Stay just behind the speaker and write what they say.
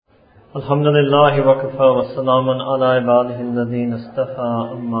الحمد لله وكفى وسلام على عباده الذين اصطفى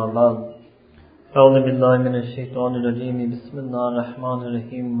أما بعد أعوذ بالله من الشيطان الرجيم بسم الله الرحمن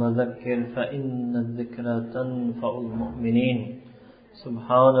الرحيم وذكر فإن الذكرى تنفع المؤمنين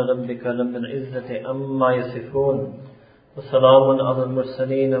سبحان ربك رب العزة عما يصفون وسلام على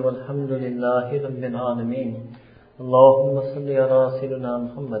المرسلين والحمد لله رب العالمين اللهم صل على سيدنا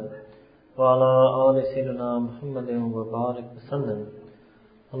محمد وعلى آل سيدنا محمد وبارك وسلم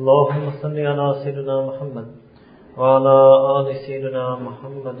اللهم صل على سيدنا محمد وعلى آل سيدنا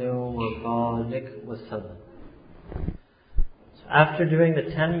محمد وبارك وسلم. So after doing the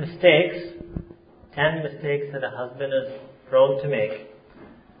 10 mistakes that a husband is prone to make,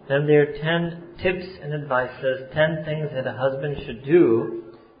 then there are 10 tips and advices, 10 things that a husband should do.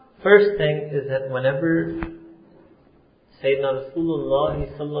 First thing is that whenever Sayyidina Rasulullah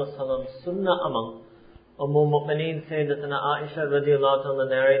sallallahu alaihi wasallam sunnah amal, Mu'mineen Sayyidatuna Aisha radiallahu anha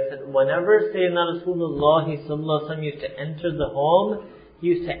narrates that whenever Sayyidina Rasulullah sallallahu alaihi wasallam used to enter the home, he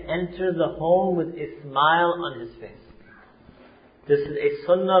used to enter the home with a smile on his face. This is a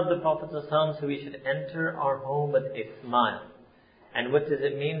sunnah of the Prophet ﷺ, so we should enter our home with a smile. And what does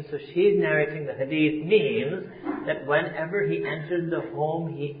it mean? So she's narrating the hadith means that whenever he entered the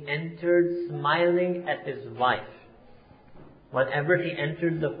home, he entered smiling at his wife. Whenever he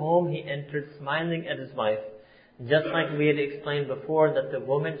entered the home, he entered smiling at his wife. Just like we had explained before that the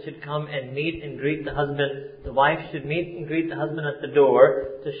woman should come and meet and greet the husband, the wife should meet and greet the husband at the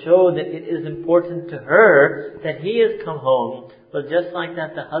door to show that it is important to her that he has come home. But just like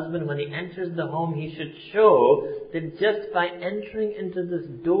that, the husband, when he enters the home, he should show that just by entering into this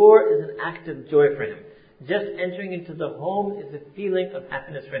door is an act of joy for him. Just entering into the home is a feeling of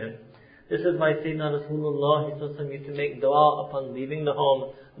happiness for him. This is why Sayyidina Rasulullah used to make dua upon leaving the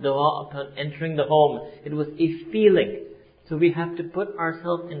home, dua upon entering the home. It was a feeling. So we have to put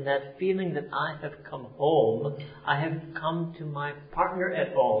ourselves in that feeling that I have come home, I have come to my partner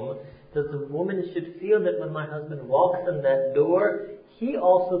at home. That the woman should feel that when my husband walks in that door, he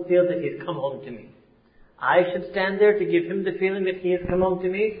also feels that he's come home to me. I should stand there to give him the feeling that he has come home to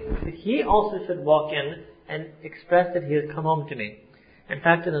me, but he also should walk in and express that he has come home to me. In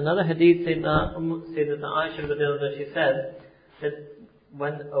fact, in another hadith, Sayyidatuna Aisha, she said that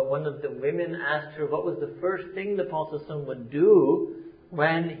when one of the women asked her what was the first thing the Prophet would do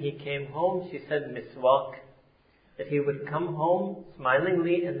when he came home, she said miswak. That he would come home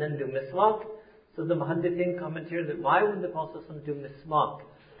smilingly and then do miswak. So the Muhaddithin commentated that why would the Prophet do miswak?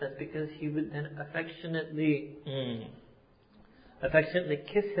 That's because he would then affectionately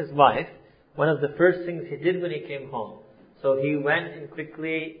kiss his wife. One of the first things he did when he came home. So he went and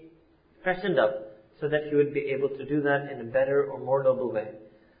quickly freshened up so that he would be able to do that in a better or more noble way.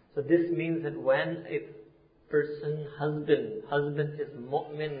 So this means that when a person, husband is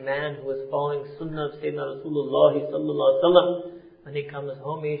mu'min man who is following sunnah of Sayyidina Rasulullah sallallahu alaihi wasallam, when he comes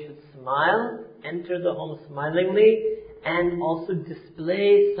home he should smile, enter the home smilingly, and also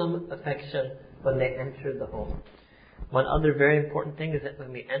display some affection when they enter the home. One other very important thing is that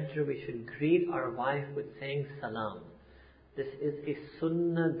when we enter, we should greet our wife with saying salam. This is a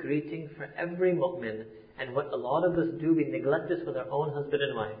sunnah greeting for every mu'min. And what a lot of us do, we neglect this with our own husband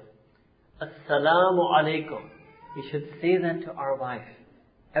and wife. Assalamu alaikum. We should say that to our wife.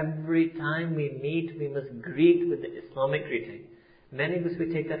 Every time we meet, we must greet with the Islamic greeting. Many of us, we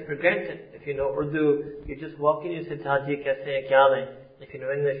take that for granted. If you know Urdu, you just walk in, you say, Taji, kaise hai, kya hai? If you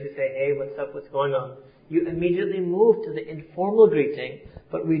know English, you say, hey, what's up, what's going on? You immediately move to the informal greeting,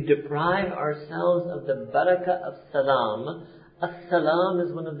 but we deprive ourselves of the barakah of salam. As-salam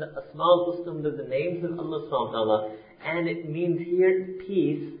is one of the asma'ul husna, of the names of Allah subhanahu wa ta'ala, and it means here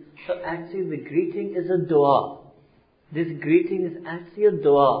peace. So actually the greeting is a dua. This greeting is actually a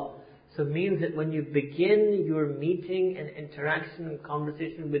dua. So it means that when you begin your meeting and interaction and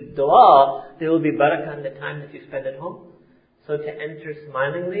conversation with dua, there will be barakah in the time that you spend at home. So to enter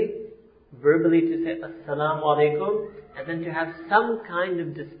smilingly, verbally to say Assalamu alaikum, and then to have some kind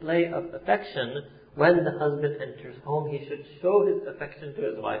of display of affection when the husband enters home, he should show his affection to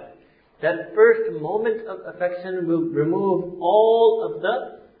his wife. That first moment of affection will remove all of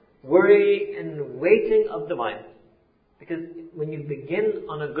the worry and waiting of the wife. Because when you begin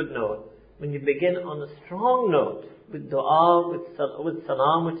on a good note, when you begin on a strong note, with dua, with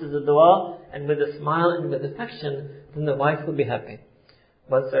salam, which is a dua, and with a smile and with affection, then the wife will be happy.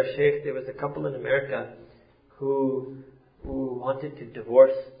 Once our Shaykh, there was a couple in America who wanted to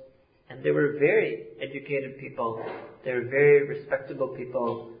divorce, and they were very educated people, they were very respectable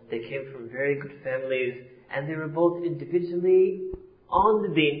people, they came from very good families, and they were both individually on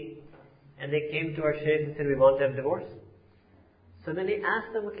the deen. And they came to our Shaykh and said, we want to have divorce. So then he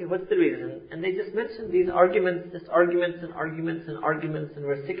asked them, okay, what's the reason? And they just mentioned these arguments, just arguments and arguments and arguments, and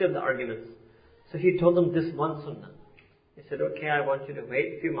we're sick of the arguments. So he told them this one sunnah. He said, okay, I want you to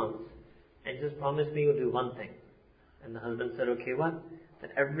wait a few months and just promise me you'll do one thing. And the husband said, okay, what? That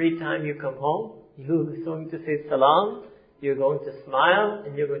every time you come home, you're going to say salam, you're going to smile,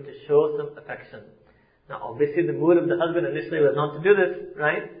 and you're going to show some affection. Now obviously the mood of the husband initially was not to do this,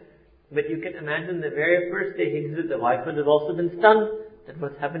 right? But you can imagine the very first day he did it, the wife would have also been stunned that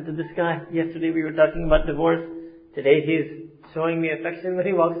what's happened to this guy. Yesterday we were talking about divorce. Today he's showing me affection when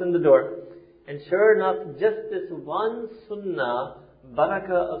he walks in the door. And sure enough, just this one sunnah, barakah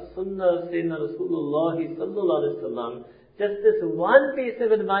of sunnah of Sayyidina Rasulullah sallallahu alaihi wasallam, just this one piece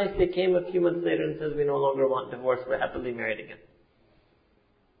of advice, they came a few months later and says, we no longer want divorce, we're happily married again.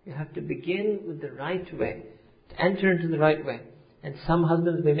 You have to begin with the right way, to enter into the right way. And some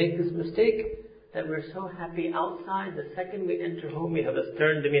husbands may make this mistake, that we're so happy outside, the second we enter home we have a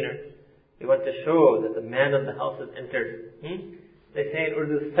stern demeanor. We want to show that the man of the house has entered. They say in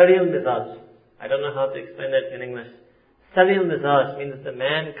Urdu, sari al-mizaj. I don't know how to explain that in English. Sari al-mizaj means that the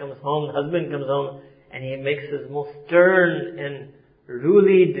man comes home, the husband comes home, and he makes his most stern and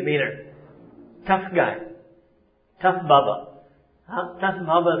ruly demeanor. Tough guy. Tough baba. Tough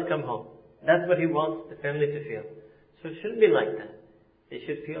baba has come home. That's what he wants the family to feel. So it shouldn't be like that. They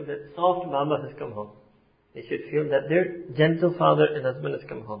should feel that soft baba has come home. They should feel that their gentle father and husband has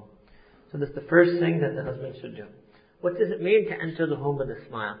come home. So that's the first thing that the husband should do. What does it mean to enter the home with a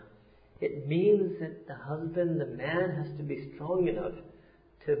smile? It means that the husband, the man, has to be strong enough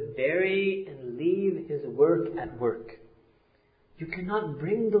to bury and leave his work at work. You cannot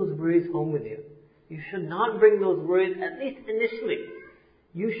bring those worries home with you. You should not bring those worries, at least initially.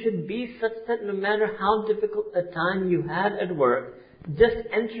 You should be such that no matter how difficult a time you had at work, just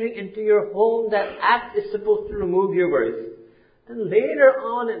entering into your home, that act is supposed to remove your worries. Then later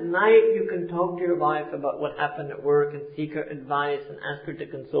on at night, you can talk to your wife about what happened at work and seek her advice and ask her to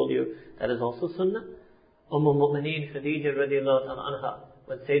console you. That is also sunnah. Mu'mineen Khadija radiallahu ta'ala anha,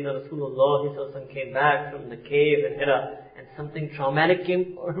 when Sayyidina Rasulullah came back from the cave in Hira, and something traumatic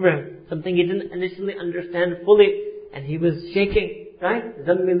came over him, something he didn't initially understand fully, and he was shaking, right?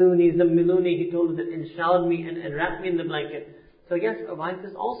 Zammiluni, Zammiluni, he told her that enshroud me and wrap me in the blanket. So yes, a wife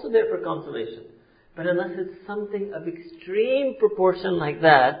is also there for consolation. But unless it's something of extreme proportion like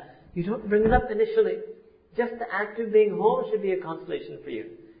that, you don't bring it up initially. Just the act of being home should be a consolation for you.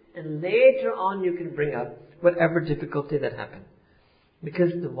 And later on you can bring up whatever difficulty that happened.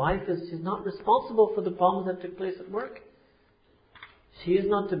 Because the wife she's not responsible for the problems that took place at work. She is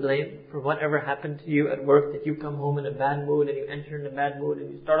not to blame for whatever happened to you at work, that you come home in a bad mood and you enter in a bad mood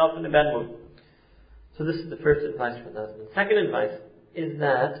and you start off in a bad mood. So this is the first advice for the husband. Second advice is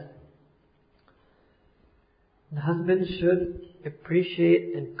that the husband should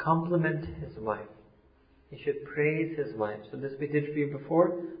appreciate and compliment his wife. He should praise his wife. So this we did for you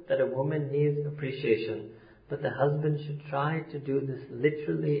before, that a woman needs appreciation. But the husband should try to do this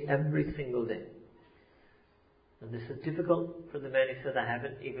literally every single day. And this is difficult for the man. He says, I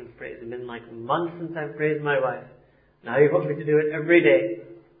haven't even praised. It's been like months since I've praised my wife. Now you want me to do it every day.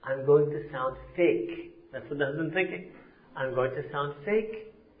 I'm going to sound fake. That's what the husband's thinking. I'm going to sound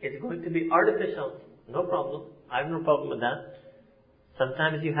fake. It's going to be artificial. No problem. I have no problem with that.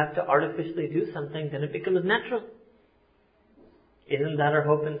 Sometimes you have to artificially do something, then it becomes natural. Isn't that our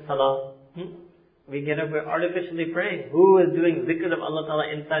hope in salah? We get up, we're artificially praying. Who is doing zikr of Allah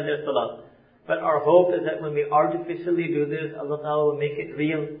Ta'ala inside their salah? But our hope is that when we artificially do this, Allah Ta'ala will make it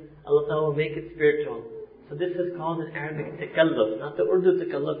real. Allah Ta'ala will make it spiritual. So this is called in Arabic takalluf. Not the Urdu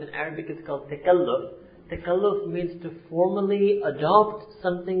takalluf. In Arabic it's called takalluf. Takalluf means to formally adopt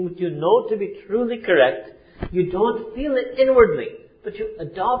something which you know to be truly correct. You don't feel it inwardly, but you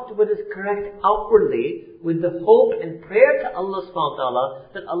adopt what is correct outwardly with the hope and prayer to Allah subhanahu wa ta'ala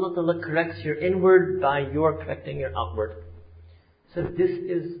that Allah ta'ala corrects your inward by your correcting your outward. So this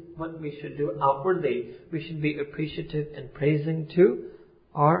is what we should do outwardly. We should be appreciative and praising to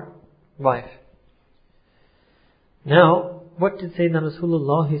our wife. Now, what did Sayyidina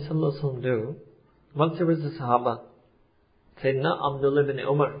Rasulullah sallallahu alaihi wasallam do? Once there was a Sahaba, Sayyidina Abdullah ibn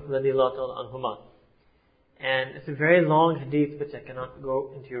Umar radiallahu ta'ala anhuma. And it's a very long hadith which I cannot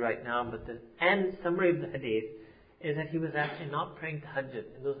go into right now, but the end summary of the hadith is that he was actually not praying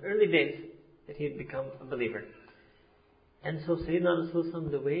tahajjud in those early days that he had become a believer. And so Sayyidina Rasulullah,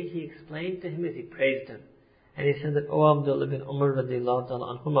 the way he explained to him is he praised him. And he said that, "Oh Abdullah ibn Umar radiallahu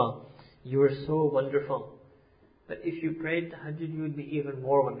ta'ala anhuma, you are so wonderful. But if you prayed tahajjud, you would be even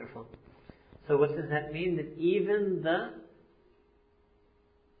more wonderful." So what does that mean? That even the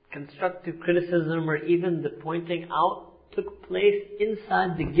constructive criticism or even the pointing out took place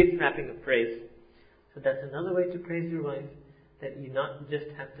inside the gift wrapping of praise. So that's another way to praise your wife, that you not just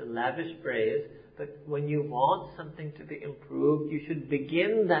have to lavish praise, but when you want something to be improved, you should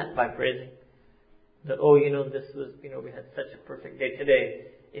begin that by praising. That, this was, we had such a perfect day today.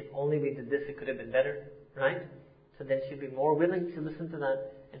 If only we did this, it could have been better, right? So then she'll be more willing to listen to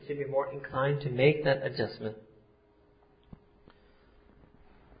that, and she'll be more inclined to make that adjustment.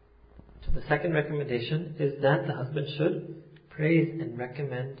 So the second recommendation is that the husband should praise and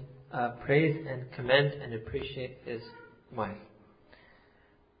commend and appreciate his wife.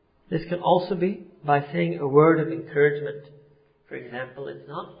 This can also be by saying a word of encouragement. For example, it's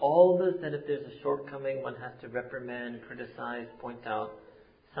not always that if there's a shortcoming, one has to reprimand, criticize, point out.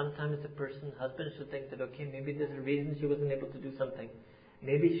 Sometimes husband should think that, okay, maybe there's a reason she wasn't able to do something.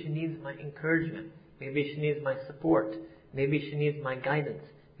 Maybe she needs my encouragement. Maybe she needs my support. Maybe she needs my guidance.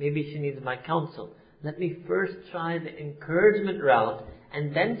 Maybe she needs my counsel. Let me first try the encouragement route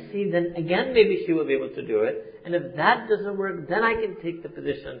and then see, then again maybe she will be able to do it. And if that doesn't work, then I can take the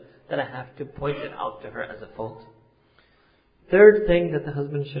position that I have to point it out to her as a fault. Third thing that the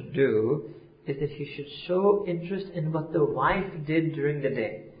husband should do is that he should show interest in what the wife did during the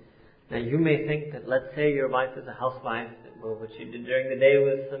day. Now you may think that, let's say your wife is a housewife, well, what she did during the day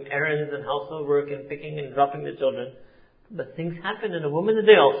was some errands and household work and picking and dropping the children. But things happen in a woman's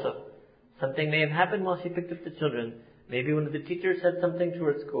day also. Something may have happened while she picked up the children. Maybe one of the teachers said something to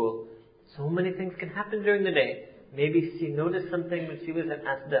her at school. So many things can happen during the day. Maybe she noticed something when she was at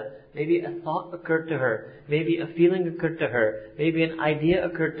Asda. Maybe a thought occurred to her. Maybe a feeling occurred to her. Maybe an idea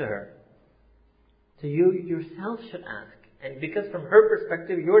occurred to her. So you yourself should ask. And because from her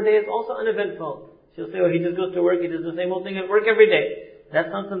perspective, your day is also uneventful. She'll say, he just goes to work, he does the same old thing at work every day. That's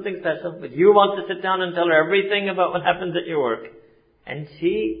not something special. But you want to sit down and tell her everything about what happens at your work. And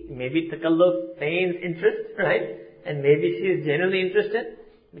she, maybe takalluf, feigns interest, right? And maybe she is genuinely interested.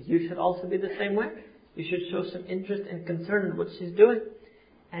 But you should also be the same way. You should show some interest and concern in what she's doing.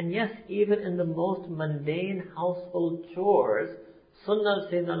 And yes, even in the most mundane household chores, Sunnah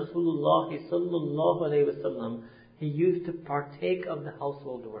Sayyidina Rasulullah sallallahu alayhi wa sallam, he used to partake of the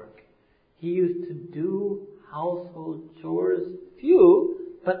household work. He used to do household chores,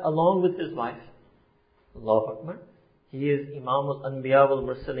 few, but along with his wife. Allahu Akbar. He is Imam al-Anbiya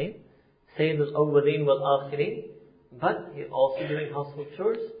wal-Mursaleen, Sayyid al-Awwaleen wal-Akhirin, but he's also doing household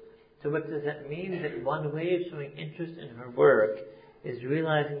chores. So what does that mean? That one way of showing interest in her work is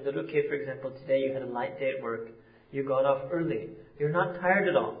realizing that, okay, for example, today you had a light day at work. You got off early. You're not tired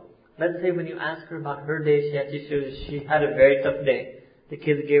at all. Let's say when you ask her about her day, she had a very tough day. The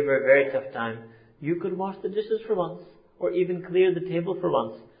kids gave her a very tough time. You could wash the dishes for once, or even clear the table for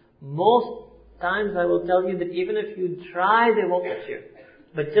once. Most times I will tell you that even if you try, they won't let you.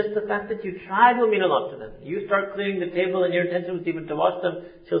 But just the fact that you tried will mean a lot to them. You start clearing the table and your intention was even to wash them,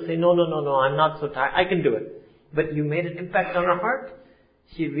 she'll say, no, I'm not so tired, I can do it. But you made an impact on her heart.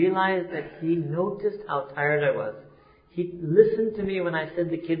 She realized that he noticed how tired I was. He listened to me when I said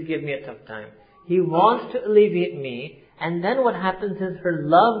the kids gave me a tough time. He wants to alleviate me, and then what happens is her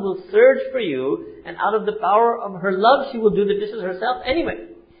love will surge for you, and out of the power of her love, she will do the dishes herself anyway.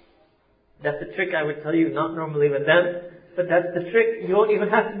 That's the trick I would tell you, not normally with them, but that's the trick. You won't even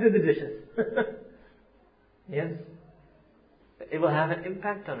have to do the dishes. Yes. But it will have an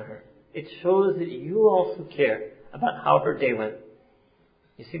impact on her. It shows that you also care about how her day went.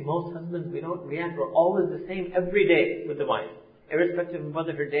 You see, most husbands, we don't react. We're always the same every day with the wife, irrespective of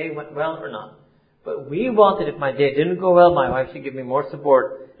whether her day went well or not. But we want that if my day didn't go well, my wife should give me more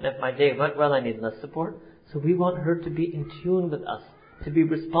support. And if my day went well, I need less support. So we want her to be in tune with us, to be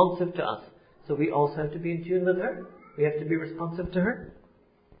responsive to us. So we also have to be in tune with her. We have to be responsive to her.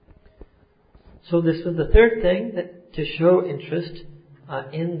 So this was the third thing, that to show interest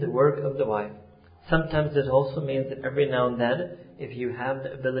in the work of the wife. Sometimes it also means that every now and then, if you have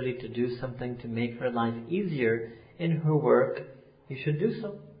the ability to do something to make her life easier in her work, you should do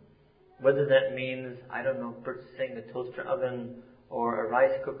so. Whether that means, purchasing a toaster oven or a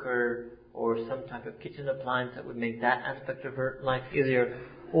rice cooker or some type of kitchen appliance that would make that aspect of her life easier,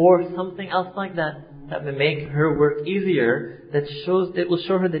 or something else like that may make her work easier, that will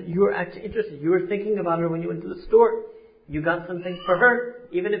show her that you are actually interested. You were thinking about her when you went to the store. You got something for her.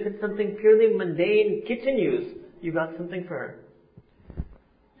 Even if it's something purely mundane kitchen use, you got something for her.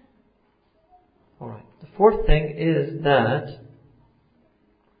 Alright. The fourth thing is that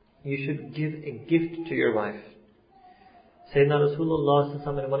you should give a gift to your wife. Sayyidina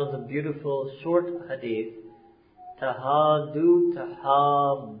Rasulullah in one of the beautiful short hadith, Tahadu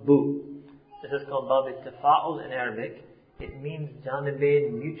tahabbu. This is called Bab al-Tafa'ul in Arabic. It means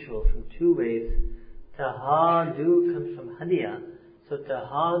janibain, mutual, from two ways. Tahadu comes from hadiya. So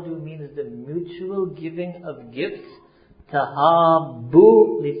tahadu means the mutual giving of gifts.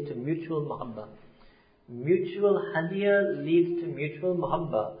 Tahabu leads to mutual muhabba. Mutual hadiya leads to mutual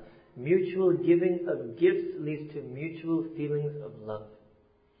muhabba. Mutual giving of gifts leads to mutual feelings of love.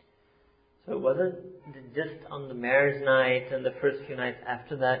 So it wasn't just on the marriage night and the first few nights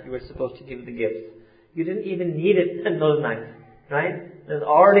after that you were supposed to give the gifts. You didn't even need it in those nights, right? There's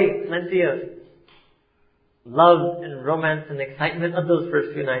already plenty of love and romance and excitement of those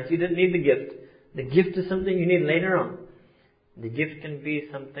first few nights. You didn't need the gift. The gift is something you need later on. The gift can be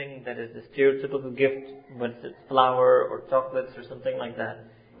something that is the stereotypical gift, whether it's flour or chocolates or something like that.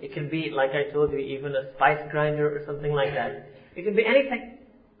 It can be, like I told you, even a spice grinder or something like that. It can be anything.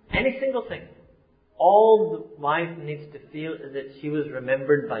 Any single thing. All the wife needs to feel is that she was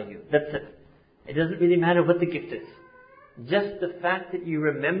remembered by you. That's it. It doesn't really matter what the gift is. Just the fact that you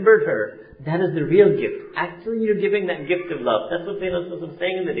remembered her, that is the real gift. Actually, you're giving that gift of love. That's what Sayyidina was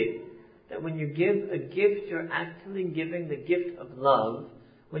saying in the day. That when you give a gift, you're actually giving the gift of love.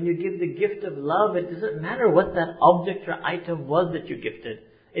 When you give the gift of love, it doesn't matter what that object or item was that you gifted.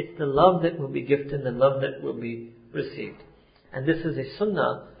 It's the love that will be gifted, the love that will be received. And this is a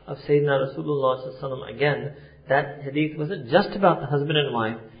sunnah of Sayyidina Rasulullah sallallahu alaihi wasallam. Again, that hadith wasn't just about the husband and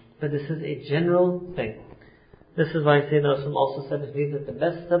wife, but this is a general thing. This is why Sayyidina Rasulullah also said in hadith that the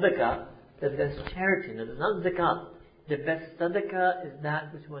best sadaqah, the best charity, now it's not zakat. The best sadaqah is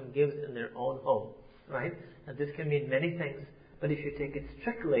that which one gives in their own home, right? Now this can mean many things, but if you take it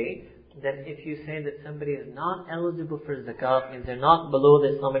strictly, that if you say that somebody is not eligible for zakat, means they're not below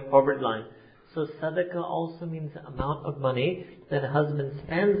the Islamic poverty line. So sadaqah also means the amount of money that a husband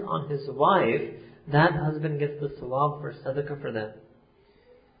spends on his wife, that husband gets the sawab for sadaqah for them.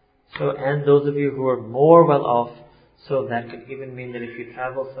 So, and those of you who are more well off, so that could even mean that if you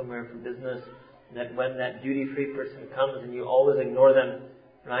travel somewhere for business, that when that duty-free person comes and you always ignore them,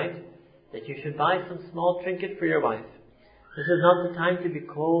 right? That you should buy some small trinket for your wife. This is not the time to be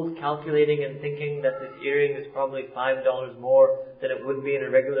cold, calculating and thinking that this earring is probably $5 more than it would be in a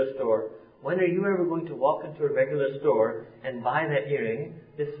regular store. When are you ever going to walk into a regular store and buy that earring?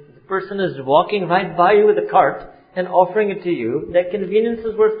 The person is walking right by you with a cart and offering it to you. That convenience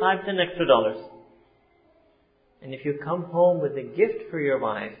is worth $5, $10 extra. And if you come home with a gift for your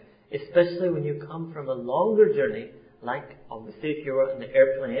wife, especially when you come from a longer journey, like obviously if you were on the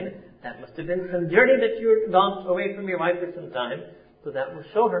airplane, that must have been some journey that you were gone away from your wife for some time. So that will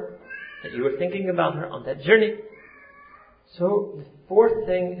show her that you were thinking about her on that journey. So the fourth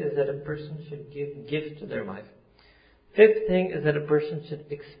thing is that a person should give gifts to their wife. Fifth thing is that a person should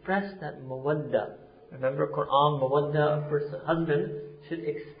express that mawadda. Remember Quran, mawadda, a person, husband should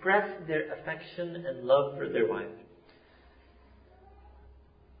express their affection and love for their wife.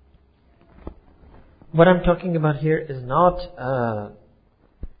 What I'm talking about here is not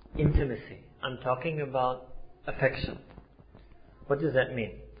intimacy. I'm talking about affection. What does that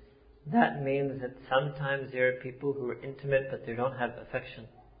mean? That means that sometimes there are people who are intimate but they don't have affection.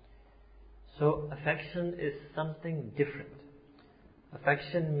 So affection is something different.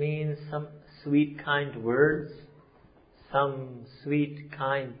 Affection means some sweet, kind words, some sweet,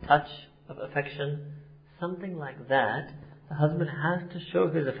 kind touch of affection, something like that. The husband has to show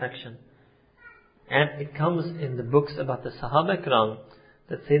his affection. And it comes in the books about the Sahaba Ikram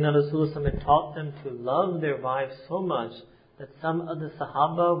that Sayyidina Rasulullah taught them to love their wives so much that some of the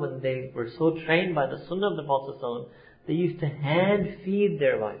Sahaba, when they were so trained by the Sunnah of the Prophet ﷺ, they used to hand feed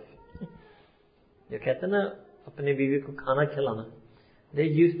their wife. You कहते ना अपने बीवी को खाना खिलाना. They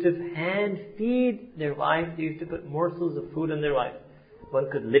used to hand feed their wife. They used to put morsels of food in their wife. One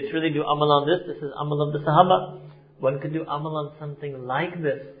could literally do amal on this. This is amal of the Sahaba. One could do amal on something like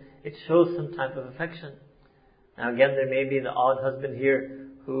this. It shows some type of affection. Now again, there may be the odd husband here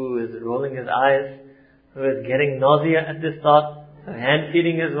who is rolling his eyes, who is getting nausea at this thought of hand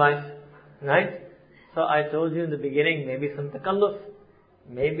feeding his wife, right? So I told you in the beginning, maybe some takalluf.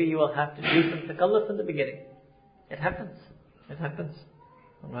 Maybe you will have to do some takalluf in the beginning. It happens. It happens.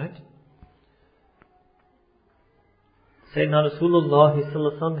 Alright? Sayyidina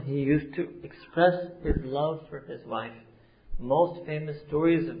Rasulullah, he used to express his love for his wife. Most famous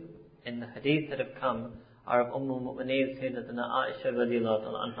stories in the hadith that have come are of Mu'mineen Sayyidatina Aisha radiyallahu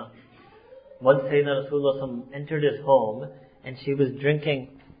anha. Once Sayyidina Rasulullah entered his home and she was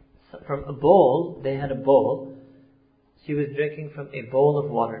drinking from a bowl. They had a bowl. She was drinking from a bowl of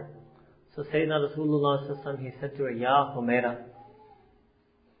water. So Sayyidina Rasulullah, he said to her, Ya Humaira.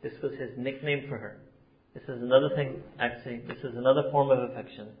 This was his nickname for her. This is another thing, actually, this is another form of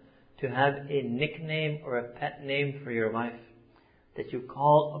affection. To have a nickname or a pet name for your wife. that you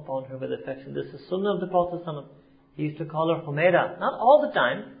call upon her with affection. This is sunnah of the Prophet ﷺ. He used to call her Humaira, not all the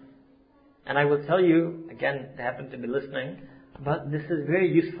time. And I will tell you, again, they happen to be listening, but this is very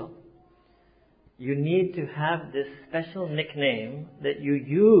useful. You need to have this special nickname that you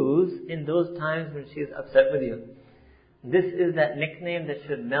use in those times when she is upset with you. This is that nickname that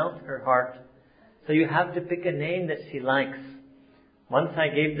should melt her heart. So you have to pick a name that she likes. Once I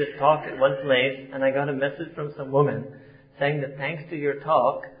gave this talk at one place and I got a message from some woman saying that thanks to your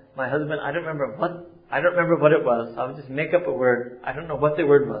talk, my husband, I don't remember what it was. I'll just make up a word. I don't know what the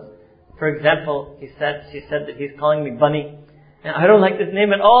word was. For example, she said that he's calling me Bunny. And I don't like this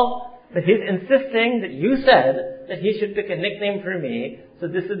name at all. But he's insisting that you said that he should pick a nickname for me. So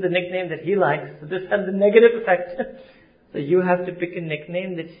this is the nickname that he likes. So this has the negative effect. So you have to pick a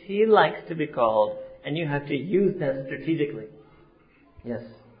nickname that she likes to be called. And you have to use that strategically. Yes.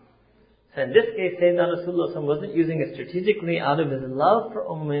 So in this case, Sayyidina Rasulullah wasn't using it strategically out of his love for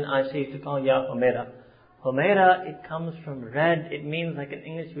Aisha. He used to call Ya Humaira. Humaira, it comes from red. It means, like in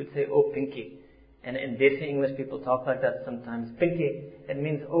English you would say, oh Pinky. And in basic English people talk like that sometimes. Pinky. It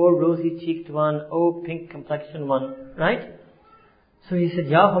means, oh rosy cheeked one, oh pink complexioned one. Right? So he said,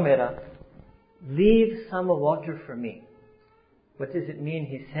 Ya Humaira, leave some water for me. What does it mean?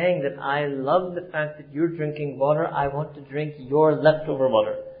 He's saying that I love the fact that you're drinking water. I want to drink your leftover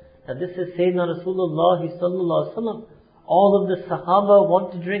water. Now this is Sayyidina Rasulullah sallallahu alaihi wasallam. All of the Sahaba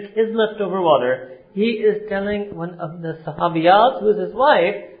want to drink his leftover water. He is telling one of the Sahabiyat, who is his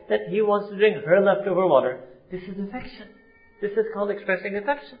wife, that he wants to drink her leftover water. This is affection. This is called expressing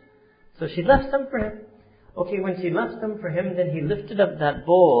affection. So she left some for him. Okay, when she left some for him, then he lifted up that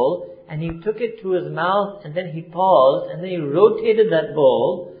bowl and he took it to his mouth and then he paused and then he rotated that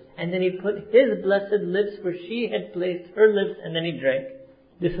bowl and then he put his blessed lips where she had placed her lips and then he drank.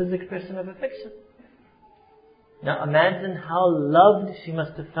 This is expression of affection. Now imagine how loved she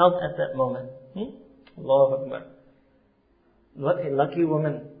must have felt at that moment. Allahu Akbar. What a lucky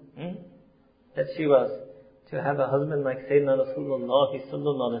woman that she was to have a husband like Sayyidina Rasulullah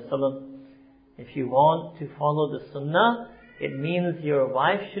sallallahu alaihi wasallam. If you want to follow the sunnah, it means your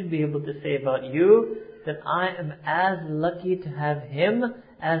wife should be able to say about you that I am as lucky to have him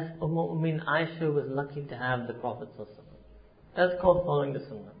as Umm Aisha was lucky to have the Prophet sallallahu alaihi wasallam. That's called following the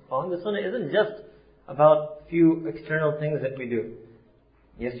sunnah. Following the sunnah isn't just about few external things that we do.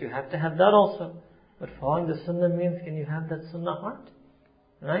 Yes, you have to have that also. But following the sunnah means, can you have that sunnah heart?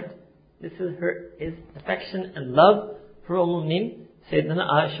 Right? This is affection and love for Umm Sayyidina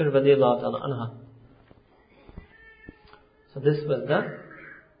Aisha radiyallahu ta'ala anha. So this was the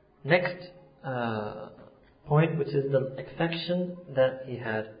next point, which is the affection that he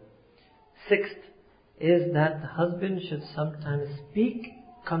had. Sixth is that the husband should sometimes speak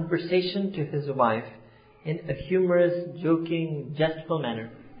conversation to his wife in a humorous, joking, jestful manner.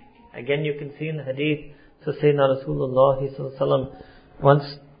 Again, you can see in the hadith, so Sayyidina Rasulullah once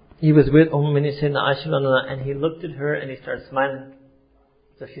he was with Sayyidina Aisha and he looked at her and he started smiling.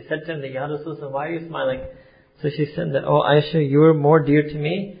 So she said to him, Ya Rasulullah, why are you smiling? So she said that, oh Aisha, you are more dear to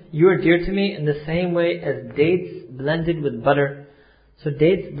me. You are dear to me in the same way as dates blended with butter. So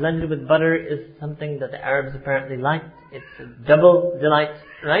dates blended with butter is something that the Arabs apparently like. It's a double delight,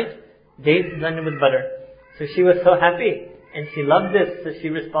 right? Dates blended with butter. So she was so happy and she loved this. So she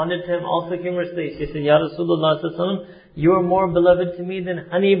responded to him also humorously. She said, Ya Rasulullah, you are more beloved to me than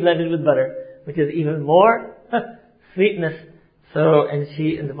honey blended with butter, which is even more sweetness. So, and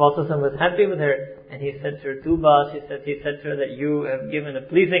the Prophet was happy with her, and he said to her, Tuba, he said to her that you have given a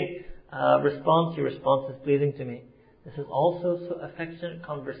pleasing response. Your response is pleasing to me. This is also so affectionate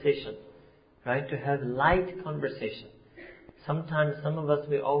conversation, right? To have light conversation. Sometimes some of us,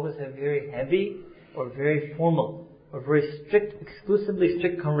 we always have very heavy or very formal or very strict, exclusively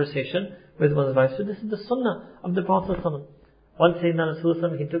strict conversation with one's wife. So this is the sunnah of the Prophet. Once Sayyidina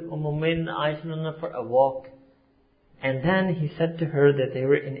Rasulullah, he took Aisha for a walk. And then he said to her that they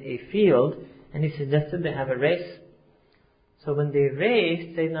were in a field and he suggested they have a race. So when they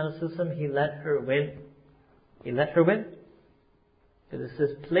raced, Sayyidina Rasulullah, he let her win. He let her win. So this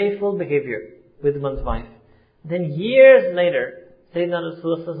is playful behavior with one's wife. Then years later, Sayyidina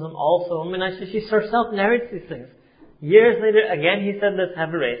Rasulullah also, she herself narrates these things. Years later, again he said, let's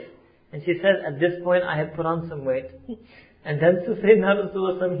have a race. And she said, at this point I had put on some weight. And then to Sayyidina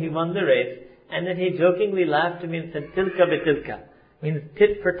Rasulullah, he won the race. And then he jokingly laughed to me and said, tilka bitilka. Means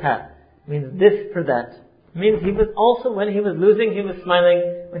tit for tat. Means this for that. Means he was also, when he was losing, he was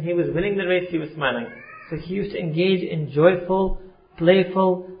smiling. When he was winning the race, he was smiling. So he used to engage in joyful,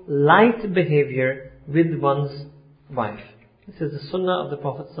 playful, light behavior with one's wife. This is the sunnah of the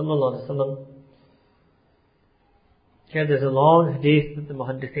Prophet sallallahu alaihi wasallam. Here there's a long hadith that the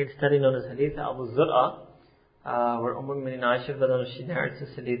Muhaddithin study known as Hadith Abu Zur'a, where Umm Aisha she narrates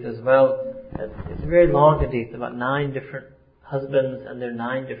this hadith as well. It's a very long hadith, about 9 different husbands and their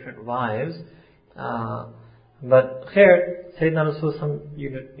 9 different wives. But here, Sayyidina Rasulullah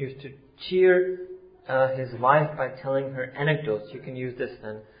used to cheer his wife by telling her anecdotes. You can use this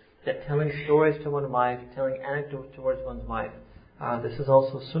then. That telling stories to one wife, telling anecdotes towards one's wife. This is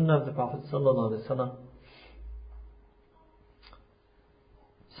also sunnah of the Prophet Sallallahu Alaihi Wasallam.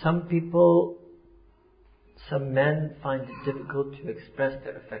 Some men find it difficult to express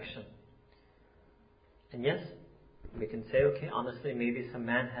their affection. And yes, we can say, okay, honestly, maybe some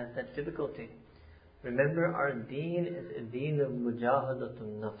man has that difficulty. Remember, our deen is a deen of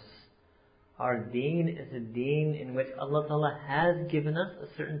mujahadatun nafs. Our deen is a deen in which Allah Ta'ala has given us a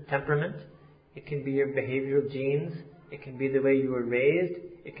certain temperament. It can be your behavioral genes. It can be the way you were raised.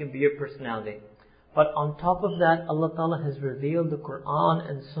 It can be your personality. But on top of that, Allah Ta'ala has revealed the Quran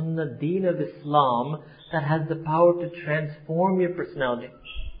and Sunnah, deen of Islam, that has the power to transform your personality,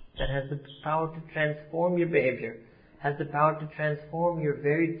 that has the power to transform your behavior, has the power to transform your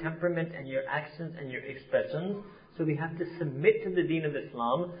very temperament and your actions and your expressions. So we have to submit to the deen of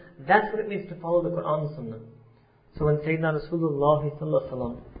Islam. That's what it means to follow the Quran and Sunnah. So when Sayyidina Rasulullah Sallallahu Alaihi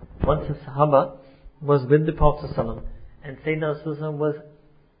Wasallam, once a Sahaba was with the Prophet Sallallahu Alaihi Wasallam, and Sayyidina Rasulullah was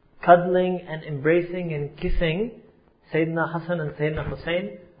cuddling and embracing and kissing Sayyidina Hassan and Sayyidina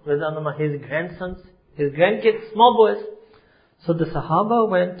Hussein, his grandsons, his grandkids, small boys. So the Sahaba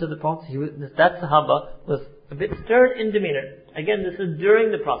went to the Prophet. That Sahaba was a bit stern in demeanor. Again, this is during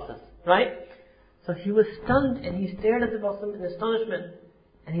the process, right? So he was stunned and he stared at the Prophet in astonishment.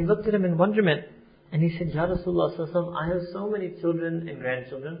 And he looked at him in wonderment. And he said, Ya Rasulullah Sallallahu Alaihi Wasallam, I have so many children and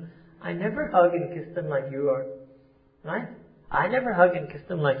grandchildren. I never hug and kiss them like you are. Right? I never hug and kiss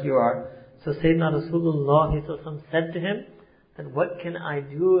them like you are. So Sayyidina Rasulullah said to him, that what can I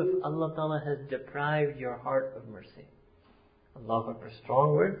do if Allah Ta'ala has deprived your heart of mercy? Allahu Akbar,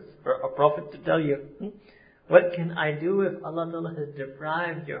 strong words for a prophet to tell you. What can I do if Allah Ta'ala has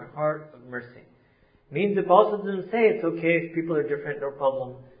deprived your heart of mercy? Means the Prophet didn't say it's okay if people are different, no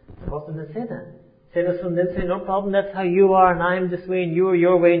problem. The Prophet didn't say that. Sayyidina Rasul didn't say, no problem, that's how you are and I am this way and you are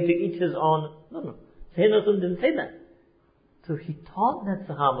your way and to each his own. No. Sayyidina Rasul didn't say that. So he taught that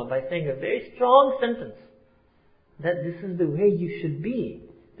Sahaba by saying a very strong sentence, that this is the way you should be.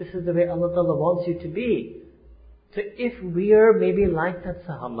 This is the way Allah Ta'ala wants you to be. So if we are maybe like that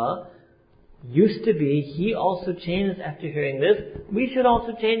Sahaba used to be, he also changed after hearing this, we should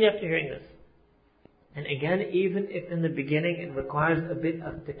also change after hearing this. And again, even if in the beginning it requires a bit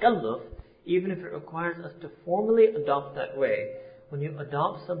of takalluf, even if it requires us to formally adopt that way, when you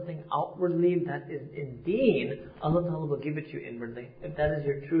adopt something outwardly that is in deen, Allah Ta'ala will give it to you inwardly, if that is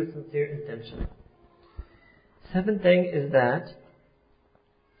your true, sincere intention. Seventh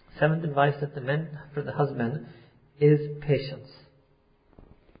advice that the men for the husband is patience.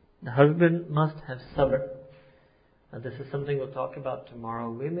 The husband must have sabr. Now this is something we'll talk about tomorrow.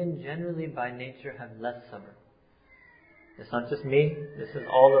 Women generally by nature have less sabr. It's not just me. This is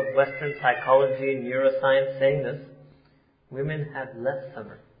all of Western psychology and neuroscience saying this. Women have less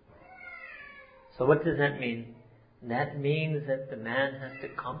sabr. So what does that mean? That means that the man has to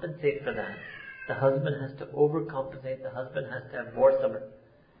compensate for that. The husband has to overcompensate. The husband has to have more sabr.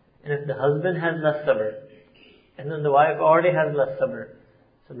 And if the husband has less sabr, and then the wife already has less sabr,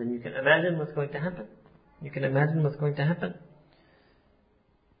 so then you can imagine what's going to happen. You can imagine what's going to happen.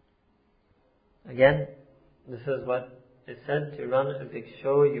 Again, this is what is said: to run a big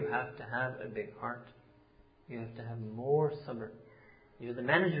show, you have to have a big heart. You have to have more sabr. You're the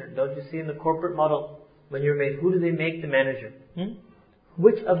manager. Don't you see in the corporate model, when you're made, who do they make the manager?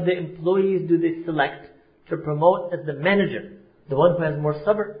 Which of the employees do they select to promote as the manager? The one who has more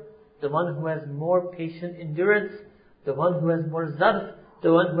sabr, the one who has more patient endurance, the one who has more zarf,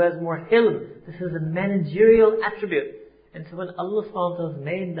 the one who has more hilm. This is a managerial attribute. And so when Allah SWT has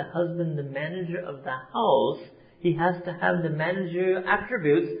made the husband the manager of the house, he has to have the managerial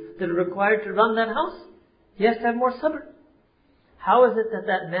attributes that are required to run that house. He has to have more sabr. How is it that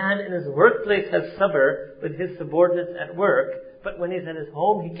that man in his workplace has sabr with his subordinates at work, but when he's at his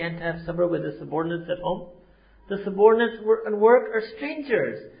home, he can't have sabr with his subordinates at home? The subordinates at work are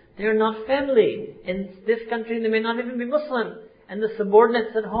strangers. They are not family. In this country, they may not even be Muslim. And the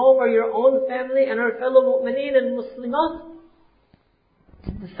subordinates at home are your own family and are fellow mu'mineen and Muslimat.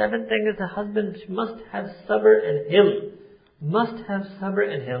 The seventh thing is the husband must have sabr and hilm. Must have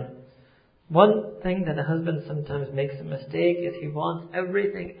sabr and hilm. One thing that a husband sometimes makes a mistake is he wants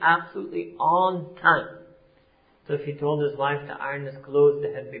everything absolutely on time. So if he told his wife to iron his clothes,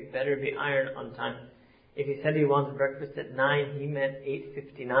 they had better be ironed on time. If he said he wants breakfast at 9, he meant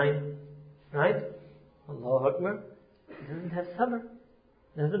 8:59. Right? Allahu Akbar. It doesn't have sabr.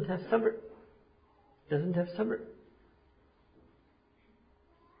 Doesn't have sabr. Doesn't have sabr.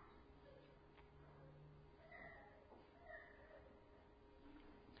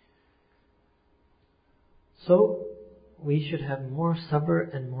 So, we should have more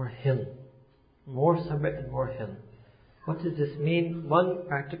sabr and more hilm. More sabr and more hilm. What does this mean? One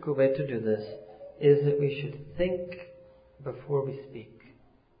practical way to do this is that we should think before we speak.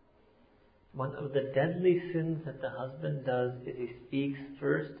 One of the deadly sins that the husband does is he speaks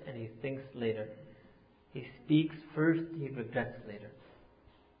first and he thinks later. He speaks first, he regrets later.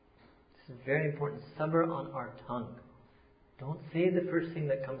 This is very important. Sabr on our tongue. Don't say the first thing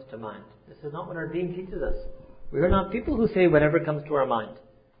that comes to mind. This is not what our deen teaches us. We are not people who say whatever comes to our mind.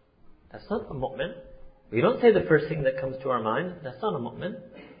 That's not a mu'min. We don't say the first thing that comes to our mind. That's not a mu'min.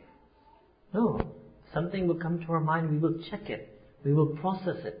 No. Something will come to our mind, we will check it. We will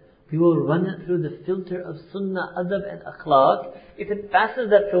process it. We will run it through the filter of sunnah, adab and akhlaq. If it passes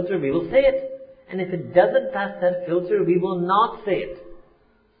that filter, we will say it. And if it doesn't pass that filter, we will not say it.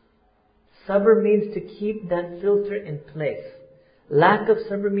 Sabr means to keep that filter in place. Lack of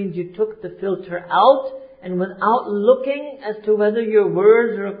sabr means you took the filter out, and without looking as to whether your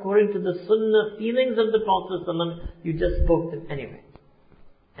words are according to the sunnah feelings of the Prophet ﷺ, you just spoke them anyway.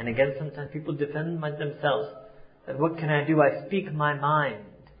 And again, sometimes people defend themselves. That what can I do? I speak my mind.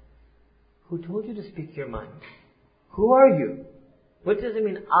 Who told you to speak your mind? Who are you? What does it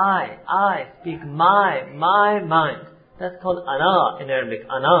mean? I speak my mind. That's called ana in Arabic.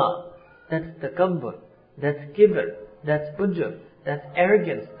 Ana. That's takabbur. That's kibr. That's ujub. That's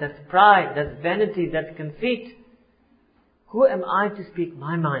arrogance. That's pride. That's vanity. That's conceit. Who am I to speak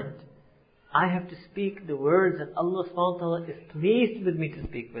my mind? I have to speak the words that Allah subhanahu wa ta'ala is pleased with me to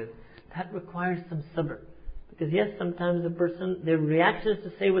speak with. That requires some sabr. Because yes, sometimes a person, their reaction is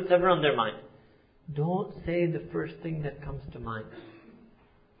to say whatever on their mind. Don't say the first thing that comes to mind.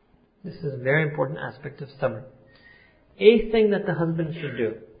 This is a very important aspect of sabr. Eighth thing that the husband should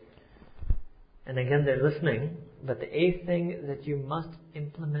do. And again, they're listening. But the eighth thing that you must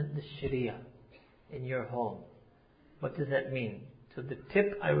implement the Sharia in your home. What does that mean? So the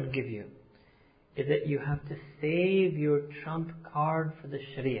tip I would give you is that you have to save your trump card for the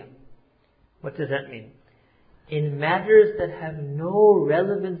Sharia. What does that mean? In matters that have no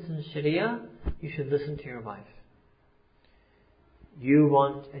relevance in Sharia, you should listen to your wife. You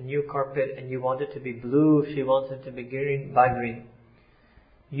want a new carpet and you want it to be blue, she wants it to be green, buy green.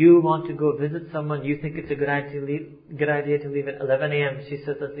 You want to go visit someone, you think it's a good idea to leave at 11 a.m. She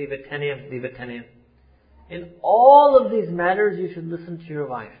says, let's leave at 10 a.m. Leave at 10 a.m. In all of these matters, you should listen to your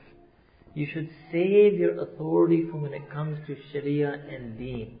wife. You should save your authority from when it comes to Sharia and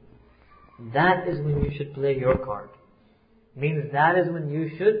Deen. That is when you should play your card. Means that is when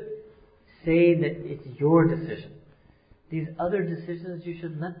you should say that it's your decision. These other decisions, you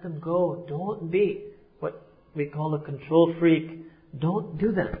should let them go. Don't be what we call a control freak. Don't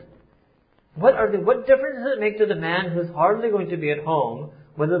do that. What difference does it make to the man who's hardly going to be at home,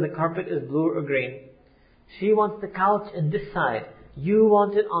 whether the carpet is blue or green? She wants the couch on this side. You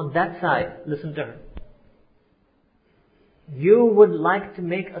want it on that side. Listen to her. You would like to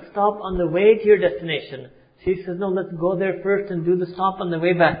make a stop on the way to your destination. She says, no, let's go there first and do the stop on the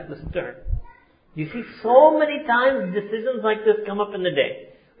way back. Listen to her. You see, so many times decisions like this come up in the day.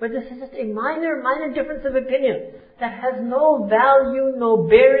 But this is just a minor difference of opinion that has no value, no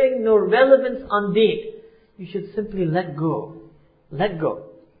bearing, no relevance on deen. You should simply let go. Let go.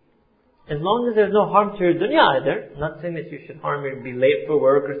 As long as there's no harm to your dunya either. I'm not saying that you should harm or be late for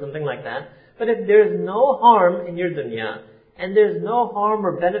work or something like that. But if there's no harm in your dunya, and there's no harm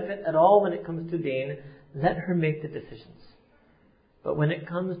or benefit at all when it comes to deen, let her make the decisions. But when it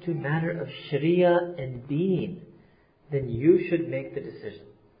comes to matter of Sharia and deen, then you should make the decision.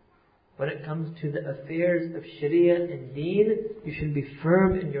 When it comes to the affairs of Sharia and Deen, you should be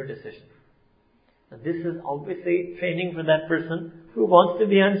firm in your decision. Now this is obviously training for that person who wants to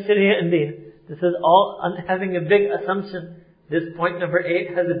be on Sharia and Deen. This is all having a big assumption. This point number 8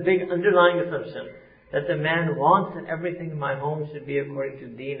 has a big underlying assumption. That the man wants that everything in my home should be according to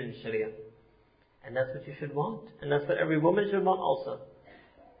Deen and Sharia. And that's what you should want. And that's what every woman should want also.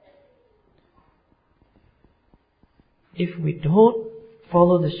 If we don't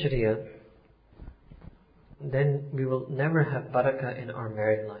follow the Sharia, then we will never have barakah in our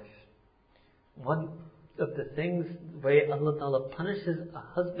married life. One of the things, the way Allah Ta'ala punishes a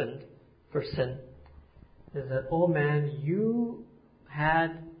husband for sin, is that, oh man, you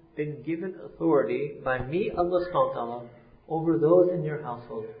had been given authority by me, Allah subhanahu wa ta'ala, over those in your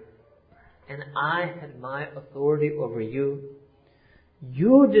household. and I had my authority over you.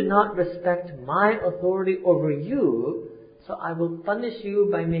 You did not respect my authority over you, so I will punish you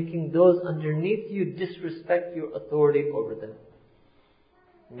by making those underneath you disrespect your authority over them.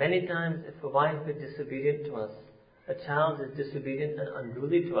 Many times, if a wife is disobedient to us, a child is disobedient and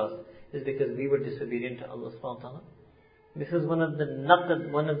unruly to us, is because we were disobedient to Allah subhanahu wa ta'ala. This is one of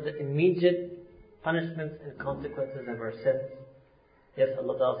the immediate punishments and consequences of our sins. Yes,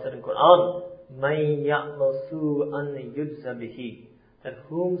 Allah Ta'ala said in Quran, مَن يَعْمَلْ سُوءًا يُجْزَ بِهِ, that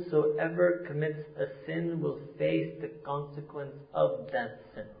whomsoever commits a sin will face the consequence of that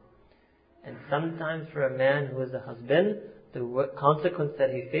sin. And sometimes for a man who is a husband, the consequence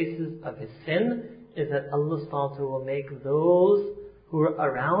that he faces of his sin is that Allah subhanahu wa ta'ala will make those who are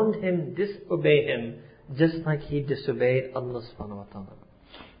around him disobey him, just like he disobeyed Allah subhanahu wa ta'ala.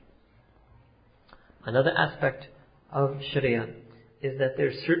 Another aspect of Sharia is that there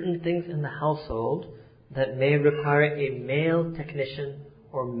are certain things in the household that may require a male technician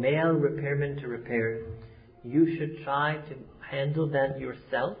or male repairman to repair. You should try to handle that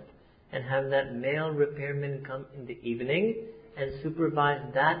yourself and have that male repairman come in the evening and supervise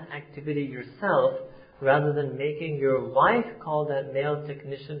that activity yourself, rather than making your wife call that male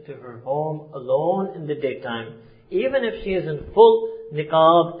technician to her home alone in the daytime. Even if she is in full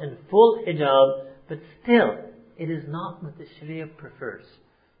niqab and full hijab, but still, it is not what the Sharia prefers.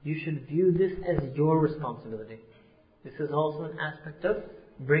 You should view this as your responsibility. This is also an aspect of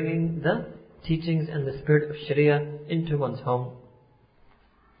bringing the teachings and the spirit of Sharia into one's home.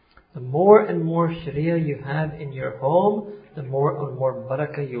 The more and more Sharia you have in your home, the more and more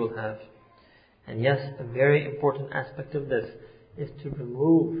barakah you will have. And yes, a very important aspect of this is to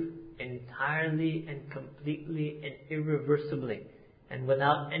remove entirely and completely and irreversibly and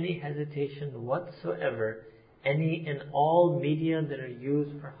without any hesitation whatsoever any and all media that are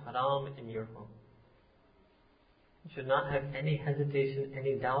used for haram in your home. You should not have any hesitation,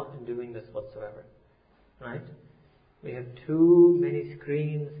 any doubt in doing this whatsoever. Right? We have too many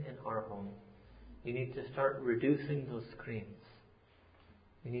screens in our home. You need to start reducing those screens.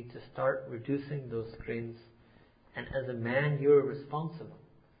 You need to start reducing those screens. And as a man, you're responsible.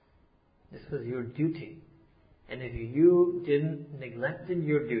 This was your duty. And if you didn't neglected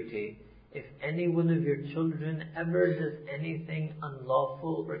your duty, if any one of your children ever does anything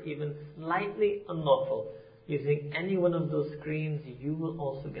unlawful or even slightly unlawful, using any one of those screens, you will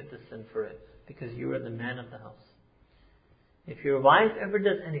also get the sin for it, because you are the man of the house. If your wife ever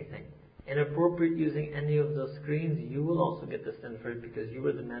does anything inappropriate using any of those screens, you will also get the sin for it, because you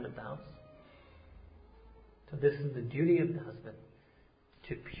are the man of the house. So this is the duty of the husband,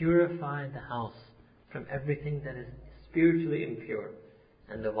 to purify the house from everything that is spiritually impure.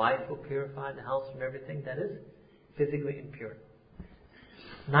 And the wife will purify the house from everything that is physically impure.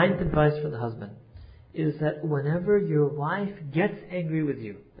 Ninth advice for the husband is that whenever your wife gets angry with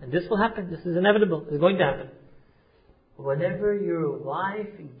you, and this will happen, this is inevitable, it's going to happen. Whenever your wife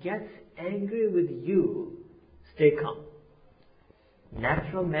gets angry with you, stay calm.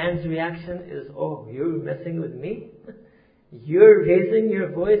 Natural man's reaction is, oh, you're messing with me? You're raising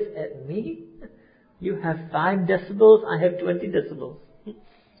your voice at me? You have 5 decibels, I have 20 decibels.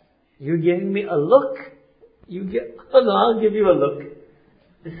 You're giving me a look? I'll give you a look.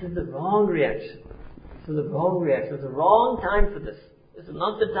 This is the wrong reaction. This is the wrong reaction. It's the wrong time for this. This is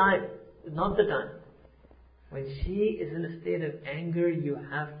not the time. It's not the time. When she is in a state of anger, you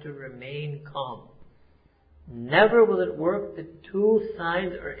have to remain calm. Never will it work that two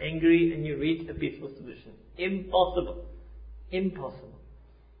sides are angry and you reach a peaceful solution. Impossible. Impossible.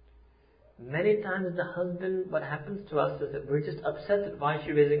 Many times the husband, what happens to us is that we're just upset at why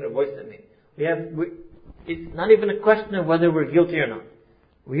she's raising her voice at me. It's not even a question of whether we're guilty or not.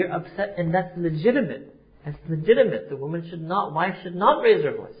 We are upset, and that's legitimate. That's legitimate. The wife should not raise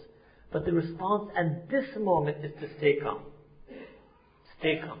her voice. But the response at this moment is to stay calm.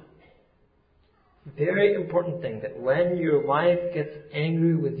 Stay calm. Very important thing, that when your wife gets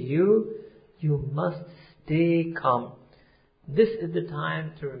angry with you, you must stay calm. This is the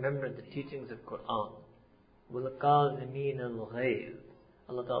time to remember the teachings of Quran. وَالْقَاذِمِينَ الْغَيْظَ.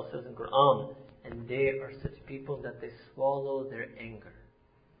 Allah Ta'ala says in Quran, and they are such people that they swallow their anger.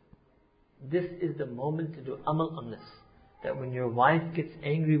 This is the moment to do amal on this. That when your wife gets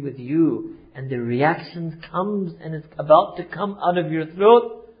angry with you and the reaction comes and it's about to come out of your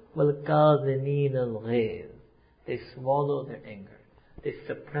throat, وَالْقَاذِمِينَ الْغَيْظَ. They swallow their anger. They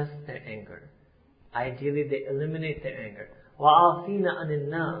suppress their anger. Ideally, they eliminate their anger. وَعَافِينَ عَنِ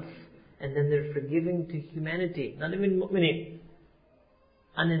النَّاسِ. And then they're forgiving to humanity, not even mu'mineen.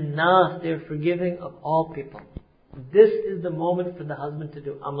 عَنِ النَّاسِ. They're forgiving of all people. This is the moment for the husband to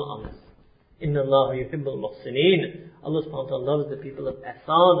do amal on this. Inna Allah yuhibbul muhsineen. Allah subhanahu wa ta'ala loves the people of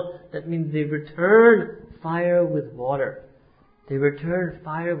ihsan. That means they return fire with water. They return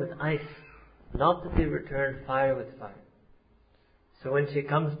fire with ice. Not that they return fire with fire. So when she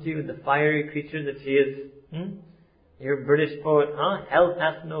comes to you, the fiery creature that she is, your British poet, hell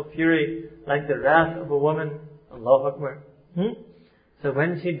hath no fury like the wrath of a woman. Allahu Akbar. So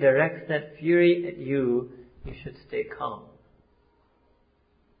when she directs that fury at you, you should stay calm.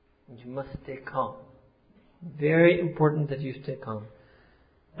 You must stay calm. Very important that you stay calm.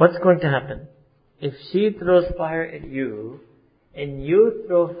 What's going to happen? If she throws fire at you, and you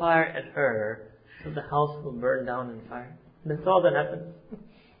throw fire at her, so the house will burn down in fire. That's all that happens.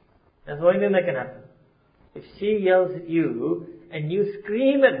 That's the only thing that can happen. If she yells at you, and you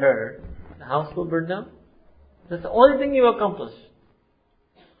scream at her, the house will burn down. That's the only thing you accomplish.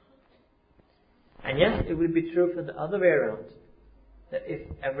 And yes, it would be true for the other way around. That if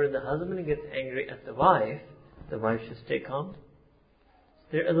ever the husband gets angry at the wife should stay calm.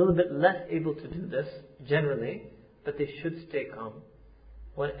 They're a little bit less able to do this, generally, but they should stay calm.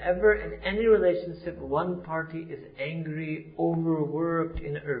 Whenever in any relationship one party is angry, overworked,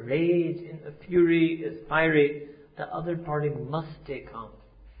 in a rage, in a fury, is fiery, the other party must stay calm.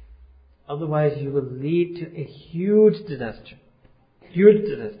 Otherwise you will lead to a huge disaster. Huge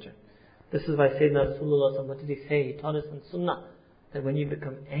disaster. This is why Sayyidina Rasulullah, what did he say? He taught us in Sunnah that when you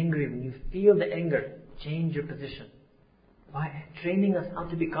become angry, when you feel the anger, change your position. Why? Training us how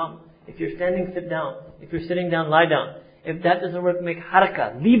to be calm. If you're standing, sit down. If you're sitting down, lie down. If that doesn't work, make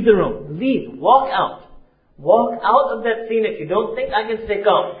harakah. Leave the room. Leave. Walk out. Walk out of that scene. If you don't think I can stay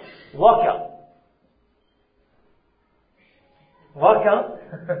calm, walk out. Walk out.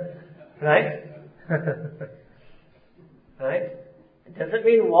 Right? Right? It doesn't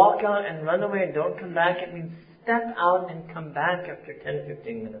mean walk out and run away and don't come back. It means step out and come back after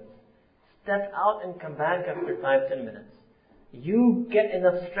 10-15 minutes. Step out and come back after 5-10 minutes. You get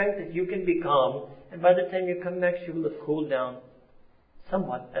enough strength that you can be calm, and by the time you come back, she will have cooled down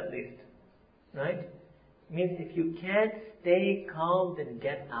somewhat, at least. Right? It means if you can't stay calm, then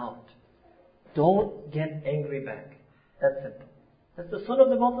get out. Don't get angry back. That's simple. That's the sunnah of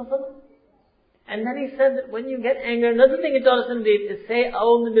the Prophet. And then he said that when you get angry, another thing he taught us indeed is say,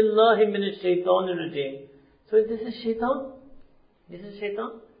 A'udhu billahi minash shaitanir rajim. So is this a shaitan? This is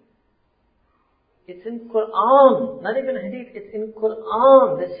shaitan? It's in Quran, not even hadith, it's in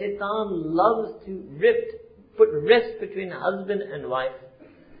Quran that shaitan loves to put rifts between husband and wife.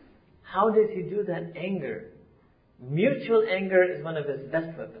 How does he do that? Anger. Mutual anger is one of his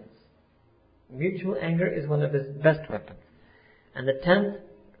best weapons. Mutual anger is one of his best weapons. And the 10th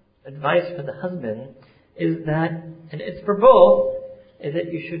advice for the husband is that, and it's for both, is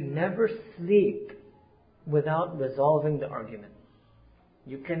that you should never sleep without resolving the argument.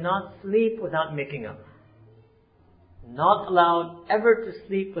 You cannot sleep without making up. Not allowed ever to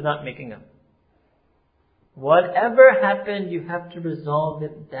sleep without making up. Whatever happened, you have to resolve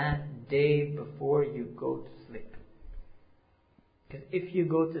it that day before you go to sleep. Because if you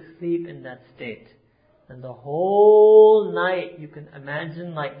go to sleep in that state, then the whole night you can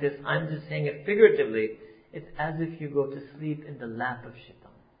imagine like this, I'm just saying it figuratively, it's as if you go to sleep in the lap of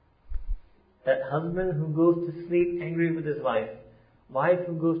shaitan. That husband who goes to sleep angry with his wife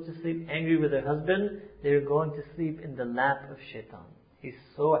who goes to sleep angry with her husband, they're going to sleep in the lap of shaitan. He's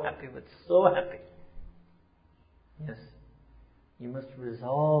so happy so happy. Yes. You must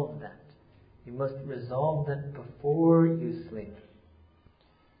resolve that. You must resolve that before you sleep.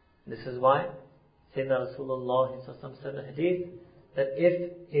 This is why Sayyidina Rasulullah said in a hadith that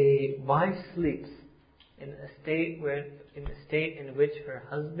if a wife sleeps in a state in which her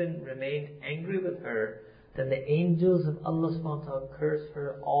husband remained angry with her, then the angels of Allah subhanahu wa ta'ala curse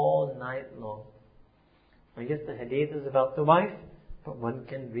her all night long. I guess the hadith is about the wife, but one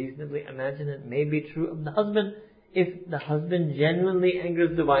can reasonably imagine it may be true of the husband. If the husband genuinely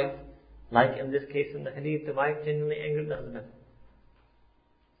angers the wife, like in this case in the hadith, the wife genuinely angered the husband.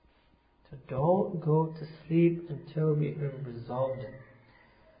 So don't go to sleep until we have resolved it.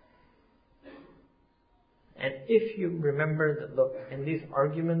 And if you remember that, look, in these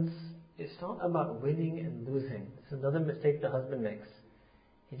arguments, it's not about winning and losing. It's another mistake the husband makes.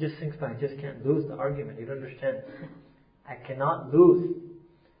 He just thinks, I just can't lose the argument. You don't understand. I cannot lose.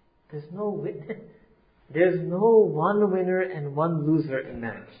 There's no one winner and one loser in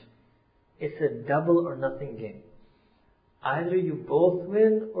marriage. It's a double or nothing game. Either you both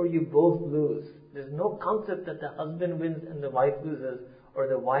win or you both lose. There's no concept that the husband wins and the wife loses, or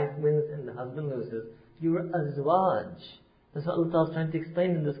the wife wins and the husband loses. You are azwaj. That's what Allah is trying to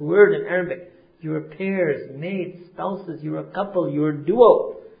explain in this word in Arabic. You are pairs, mates, spouses, you are a couple, you are a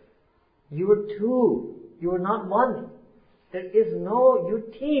duo. You were two. You were not one. There is no, you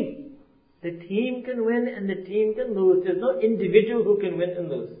team. The team can win and the team can lose. There's no individual who can win and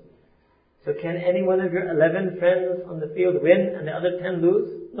lose. So can any one of your 11 friends on the field win and the other 10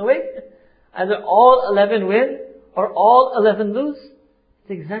 lose? No way. Either all 11 win or all 11 lose.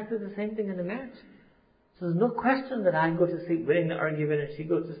 It's exactly the same thing in a marriage. So there's no question that I go to sleep winning the argument and she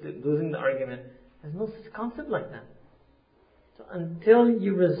goes to sleep losing the argument. There's no such concept like that. So until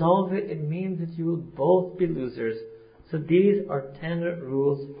you resolve it, it means that you will both be losers. So these are 10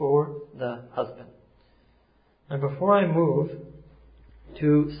 rules for the husband. Now before I move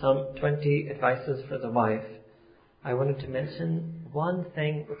to some 20 advices for the wife, I wanted to mention one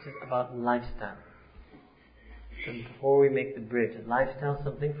thing which is about lifestyle. So before we make the bridge, lifestyle,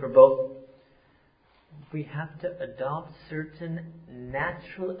 something for both. We have to adopt certain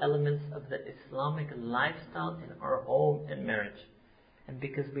natural elements of the Islamic lifestyle in our home and marriage. And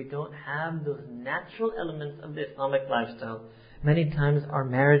because we don't have those natural elements of the Islamic lifestyle, many times our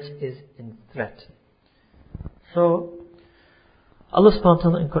marriage is in threat. So, Allah subhanahu wa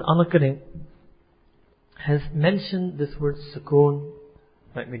ta'ala in Quran al-Kareem has mentioned this word sukoon.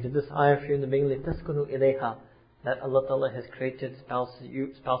 Right, we did this ayah for you in the beginning, لِتَسْكُنُوا إِلَيْهَا, that Allah ta'ala has created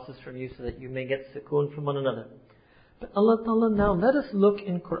spouses from you so that you may get sukoon from one another. But Allah ta'ala, now let us look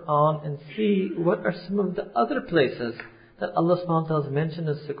in Quran and see what are some of the other places that Allah subhanahu wa ta'ala has mentioned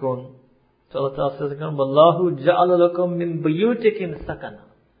as sukoon. So Allah ta'ala says again, وَاللَّهُ جَعَلَ لَكُم مِّن بُيُوتِكُمْ سَكَنًا.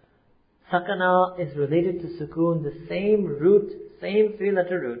 Sakana is related to sukoon, the same root, same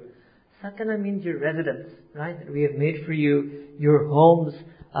 3-letter root. Sakana means your residence, right? That we have made for you your homes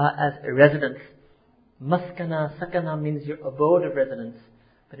as a residence. Maskana, sakana means your abode of residence.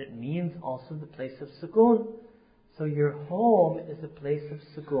 But it means also the place of sukoon. So your home is a place of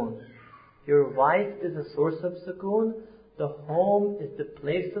sukoon. Your wife is a source of sukoon. The home is the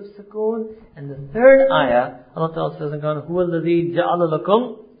place of sukoon. And the third ayah, Allah Ta'ala says in Quran, هُوَ الَّذِي جَعَلَ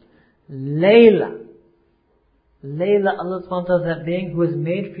لَكُمْ Layla. Layla, Allah subhanahu wa ta'ala is that being who has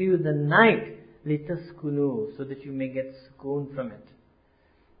made for you the night, litaskunu, so that you may get sukoon from it.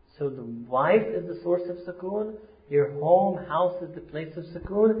 So the wife is the source of sukoon, your home, house is the place of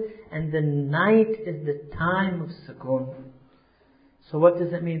sukoon, and the night is the time of sukoon. So what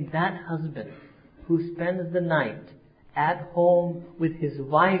does it mean? That husband who spends the night at home with his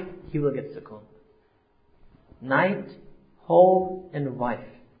wife, he will get sukoon. Night, home, and wife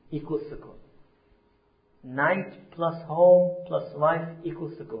equals sukoon. Night plus home plus wife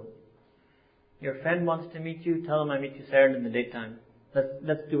equals sukoon. Your friend wants to meet you, tell him I meet you Saturday in the daytime.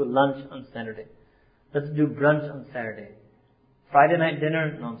 Let's do a lunch on Saturday. Let's do brunch on Saturday. Friday night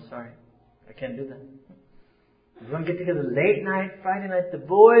dinner? No, I'm sorry. I can't do that. We want to get together late night, Friday night. The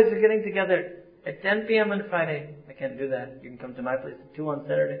boys are getting together at 10 p.m. on Friday. I can't do that. You can come to my place at 2 on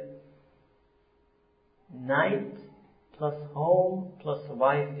Saturday. Night plus home plus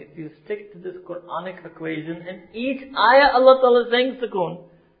wife. If you stick to this Quranic equation, and each ayah Allah Ta'ala is saying sukoon.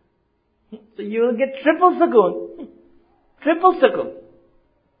 So you will get triple sukoon. Triple sukoon.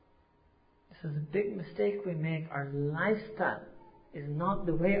 This is a big mistake we make. Our lifestyle is not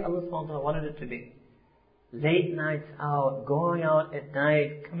the way Allah subhanahu wa ta'ala wanted it to be. Late nights out, going out at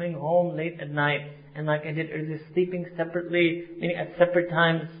night, coming home late at night, and like I did earlier, sleeping separately, meaning at separate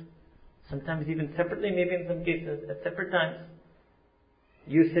times. Sometimes even separately, maybe in some cases, at separate times.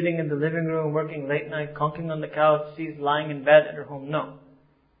 You sitting in the living room, working late night, conking on the couch, she's lying in bed at her home. No.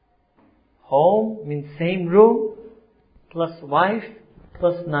 Home means same room, plus wife,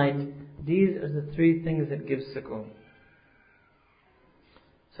 plus night. These are the 3 things that give sukoon.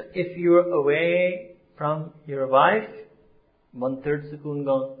 So if you're away from your wife, 1/3 sukoon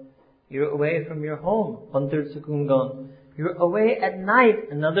gone. You're away from your home, 1/3 sukoon gone. You're away at night,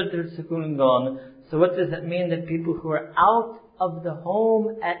 another 1/3 sukoon gone. So what does that mean? That people who are out of the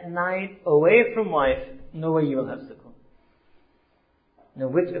home at night, away from wife, no way you will have sukoon. Now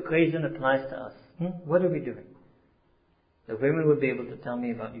which equation applies to us? What are we doing? The women would be able to tell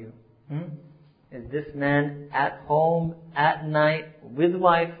me about you. Is this man at home, at night, with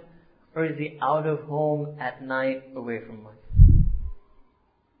wife, or is he out of home, at night, away from wife?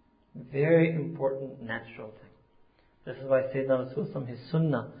 Very important natural thing. This is why Sayyidina Rasulullah, his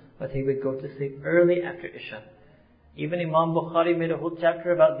sunnah, but he would go to sleep early after Isha. Even Imam Bukhari made a whole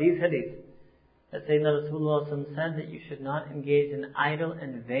chapter about these hadiths. That Sayyidina Rasulullah said that you should not engage in idle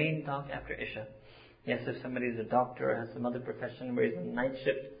and vain talk after Isha. Yes, if somebody is a doctor or has some other profession where he's on night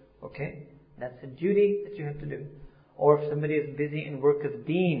shift, okay, that's a duty that you have to do. Or if somebody is busy in work of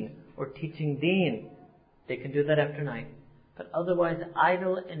deen or teaching deen, they can do that after night. But otherwise,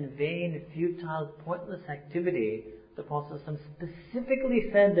 idle and vain, futile, pointless activity the Prophet specifically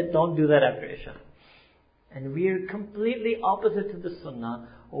said that don't do that after Isha. And we are completely opposite to the Sunnah.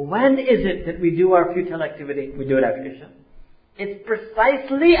 When is it that we do our futile activity? We do it after Isha. It's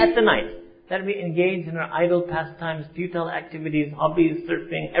precisely at the night that we engage in our idle pastimes, futile activities, hobbies,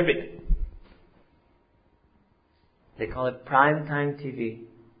 surfing, everything. They call it prime time TV,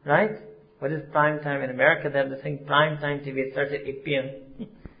 right? What is prime time? In America they have this thing, prime time TV. It starts at 8 p.m.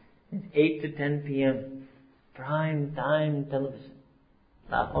 It's 8 to 10 p.m. Prime time television.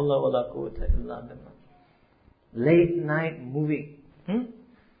 La hawla wa la quwwata illa billah. Late night movie.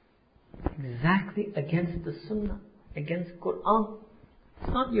 Exactly against the Sunnah, against Quran.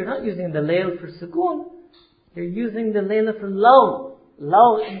 You're not using the layl for sukoon. You're using the layl for love.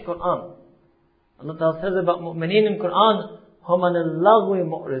 Love in Quran. Allah Ta'ala says about mu'mineen in Quran, هُمْ عَنِ اللَّغْوِ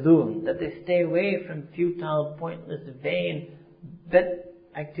مُعْرِضُونَ, that they stay away from futile, pointless, vain,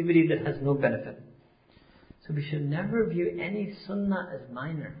 activity that has no benefit. So we should never view any sunnah as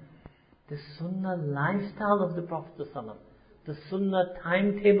minor. The sunnah lifestyle of the Prophet ﷺ, the sunnah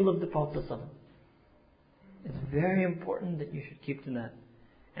timetable of the Prophet ﷺ. It's very important that you should keep to that.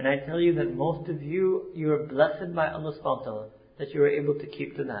 And I tell you that most of you are blessed by Allah subhanahu wa ta'ala that you are able to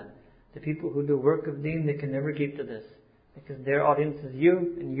keep to that. The people who do work of deen, they can never keep to this. Because their audience is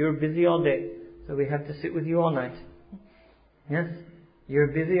you, and you're busy all day. So we have to sit with you all night. Yes? You're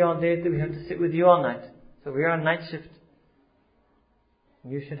busy all day, so we have to sit with you all night. So we are on night shift.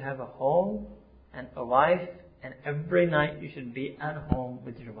 You should have a home and a wife, and every night you should be at home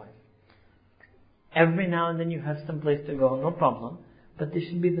with your wife. Every now and then you have some place to go, no problem. But this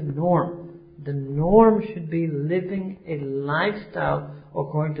should be the norm. The norm should be living a lifestyle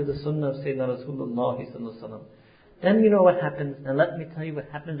according to the sunnah of Sayyidina Rasulullah sallallahu alaihi wasallam. Then you know what happens. Now let me tell you what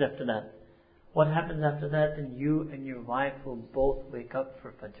happens after that. What happens after that? Then you and your wife will both wake up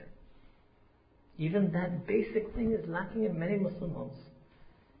for Fajr. Even that basic thing is lacking in many Muslim homes.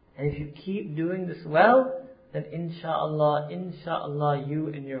 And if you keep doing this well, then inshallah, you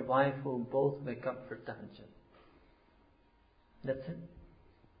and your wife will both wake up for Tahajjud. That's it.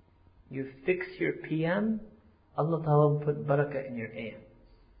 You fix your PM, Allah Ta'ala will put barakah in your AM.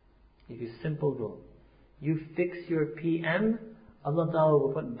 Give you a simple rule. You fix your PM, Allah Ta'ala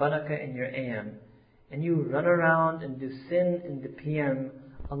will put barakah in your AM. And you run around and do sin in the PM,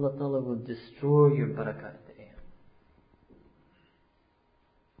 Allah Ta'ala will destroy your barakah at the AM.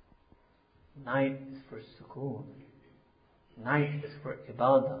 Night is for sukoon. Night is for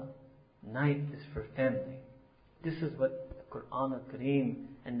ibadah. Night is for family. This is what the Quran al-Kareem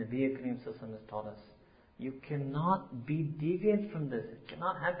and Nabi Kareem Sallallahu has taught us. You cannot be deviant from this. It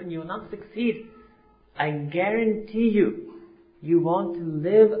cannot happen. You will not succeed. I guarantee you, you want to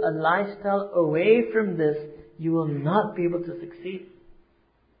live a lifestyle away from this, you will not be able to succeed.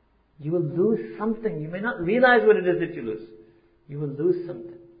 You will lose something. You may not realize what it is that you lose. You will lose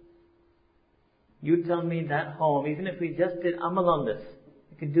something. You tell me that home, even if we just did amal on this,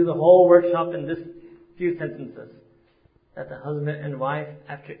 we could do the whole workshop in this few sentences. That the husband and wife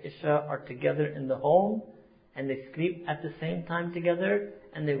after Isha are together in the home, and they sleep at the same time together,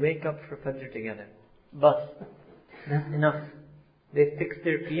 and they wake up for Fajr together. Bas. That's enough. They fix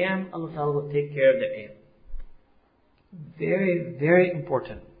their PM, Allah Ta'ala will take care of their AM. Very, very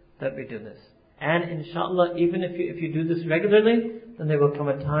important that we do this. And inshallah, even if you do this regularly, then there will come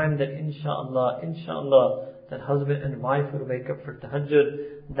a time that inshallah, that husband and wife will wake up for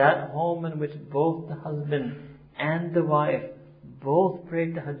Tahajjud. That home in which both the husband and the wife both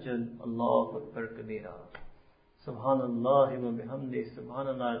pray Tahajjud, Allahu Akbar Kabira. Subhanallah wa bihamdi,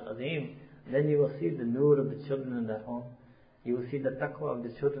 Subhanallah al-Azim. Then you will see the nur of the children in that home. You will see the taqwa of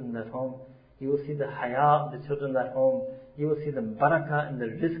the children in that home. You will see the haya of the children in that home. You will see the barakah and the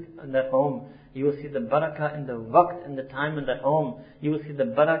rizq in that home. You will see the barakah in the waqt and the time in that home. You will see the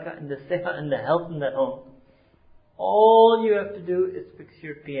barakah and the siha and the health in that home. All you have to do is fix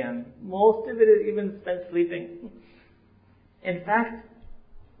your PM. Most of it is even spent sleeping. In fact,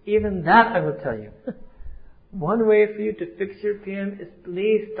 even that I will tell you. One way for you to fix your PM is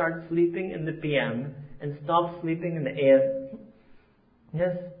please start sleeping in the PM and stop sleeping in the AM.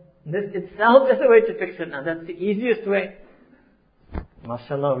 Yes, this itself is a way to fix it. Now that's the easiest way.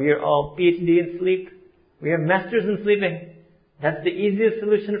 MashaAllah, we are all PhD in sleep. We are masters in sleeping. That's the easiest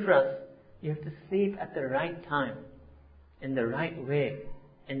solution for us. You have to sleep at the right time, in the right way,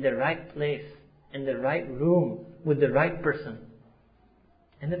 in the right place, in the right room, with the right person.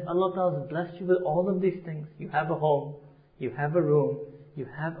 And if Allah Ta'ala has blessed you with all of these things, you have a home, you have a room, you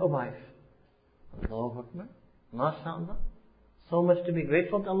have a wife. Allahu Akbar. MashaAllah. So much to be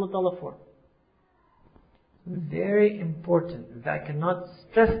grateful to Allah Ta'ala for. Very important. I cannot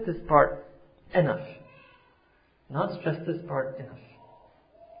stress this part enough. not stress this part enough.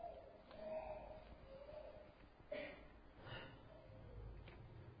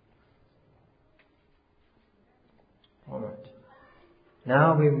 Alright.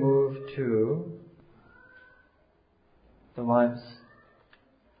 Now we move to the wives.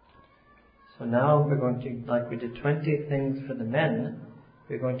 So now we're going to, like we did 20 things for the men,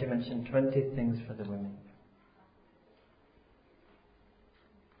 we're going to mention 20 things for the women.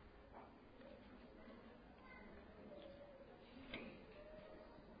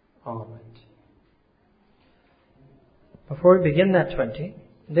 Alright. Before we begin that 20,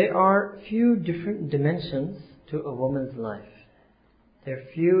 there are few different dimensions to a woman's life. There are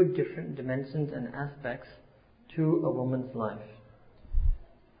few different dimensions and aspects to a woman's life.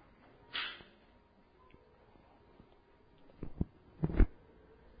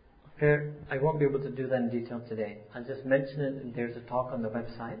 Here, I won't be able to do that in detail today. I'll just mention it, and there's a talk on the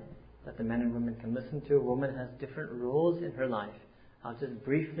website that the men and women can listen to. A woman has different roles in her life. I'll just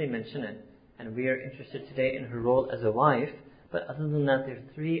briefly mention it. And we are interested today in her role as a wife. But other than that, there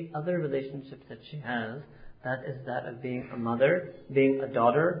are 3 other relationships that she has. That is that of being a mother, being a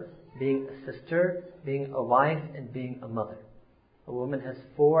daughter, being a sister, being a wife, and being a mother. A woman has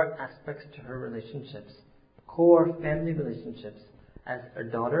 4 aspects to her relationships. Core family relationships. As a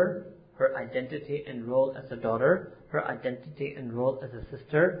daughter, her identity and role as a daughter, her identity and role as a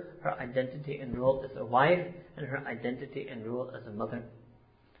sister, her identity and role as a wife, and her identity and role as a mother.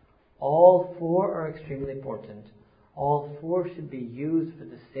 All 4 are extremely important. All 4 should be used for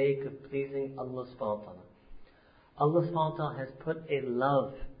the sake of pleasing Allah subhanahu wa ta'ala. Allah subhanahu wa ta'ala has put a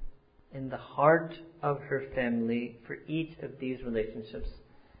love in the heart of her family for each of these relationships.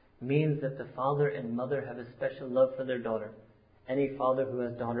 Means that the father and mother have a special love for their daughter. Any father who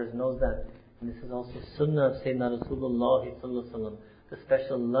has daughters knows that. And this is also sunnah of Sayyidina Rasulullah sallallahu alaihi wasallam. The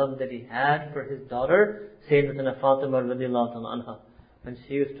special love that he had for his daughter, Sayyidatina Fatima radiallahu anha. When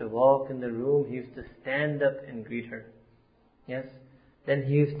she used to walk in the room, he used to stand up and greet her. Yes? Then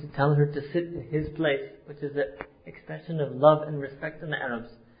he used to tell her to sit in his place, which is an expression of love and respect in the Arabs.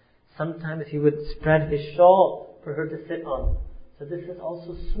 Sometimes he would spread his shawl for her to sit on. So this is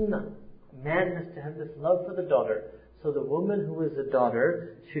also sunnah. A man has to have this love for the daughter. So the woman who is a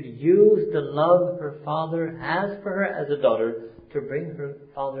daughter should use the love her father has for her as a daughter to bring her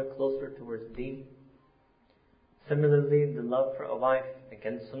father closer towards Deen. Similarly, the love for a wife,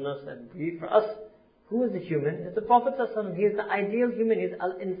 again sunnah said, be for us. Who is the human? It's the Prophet ﷺ. He is the ideal human. He is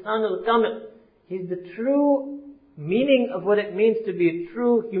al-insan al-kamil. He is the true meaning of what it means to be a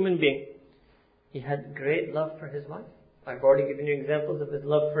true human being. He had great love for his wife. I've already given you examples of his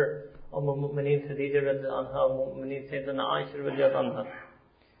love for Mu'mineen Khadija radiallahu anha, Mu'mineen Sayyidina Aisha radiallahu anha.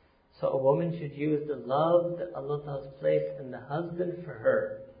 So a woman should use the love that Allah has placed in the husband for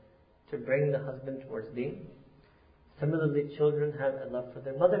her to bring the husband towards Deen. Similarly, children have a love for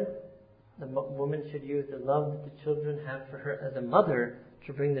their mother. The woman should use the love that the children have for her as a mother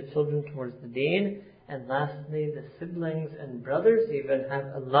to bring the children towards the Deen. And lastly, the siblings and brothers even have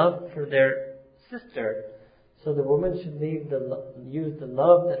a love for their sister. So the woman should use the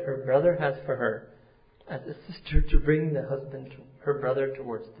love that her brother has for her as a sister to bring the husband, her brother,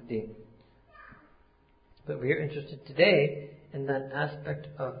 towards the Deen. But we are interested today in that aspect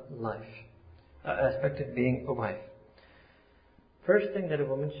of life, aspect of being a wife. First thing that a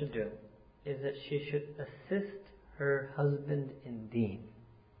woman should do is that she should assist her husband in Deen.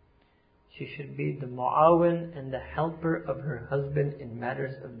 She should be the mu'awin and the helper of her husband in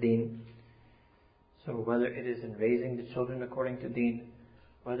matters of Deen. So whether it is in raising the children according to Deen,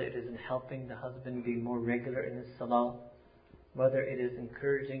 whether it is in helping the husband be more regular in his salah, whether it is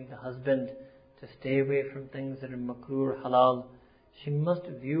encouraging the husband to stay away from things that are makruh or halal, she must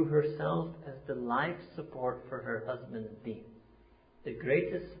view herself as the life support for her husband's Deen. The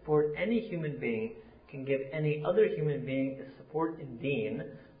greatest support any human being can give any other human being is support in Deen.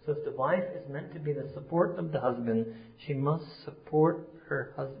 So if the wife is meant to be the support of the husband, she must support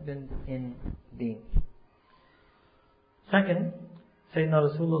her husband in Deen. Second,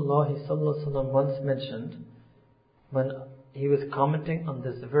 Sayyidina Rasulullah sallallahu alaihi wasallam once mentioned, when he was commenting on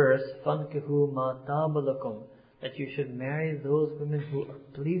this verse, فَانْكِهُ مَا تَابَ لَكُمْ, that you should marry those women who are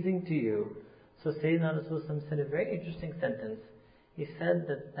pleasing to you. So Sayyidina Rasulullah said a very interesting sentence. He said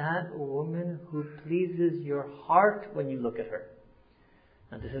that woman who pleases your heart when you look at her.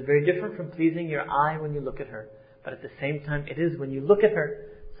 Now this is very different from pleasing your eye when you look at her. But at the same time, it is when you look at her.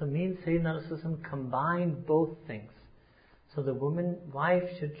 So means Sayyidina Rasulullah combined both things. So the wife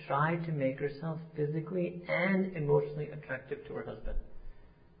should try to make herself physically and emotionally attractive to her husband.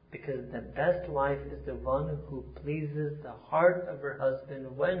 Because the best wife is the one who pleases the heart of her husband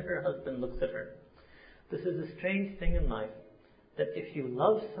when her husband looks at her. This is a strange thing in life, that if you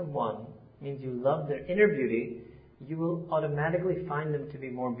love someone, means you love their inner beauty, you will automatically find them to be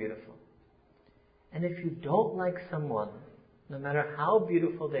more beautiful. And if you don't like someone, no matter how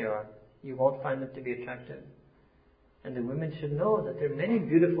beautiful they are, you won't find them to be attractive. And the women should know that there are many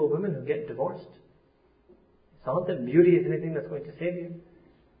beautiful women who get divorced. It's not that beauty is anything that's going to save you.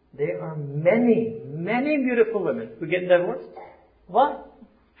 There are many, many beautiful women who get divorced. Why?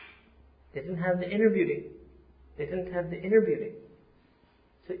 They didn't have the inner beauty. They didn't have the inner beauty.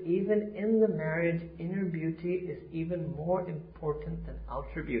 So even in the marriage, inner beauty is even more important than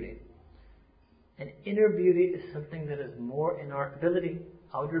outer beauty. And inner beauty is something that is more in our ability.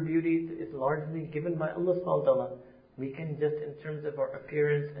 Outer beauty is largely given by Allah subhanahu wa ta'ala. We can just, in terms of our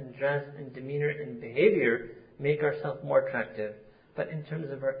appearance and dress and demeanor and behavior, make ourselves more attractive. But in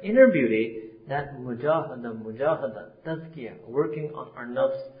terms of our inner beauty, that mujahada, tazkiyah, working on our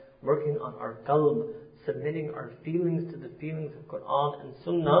nafs, working on our qalb, submitting our feelings to the feelings of Quran and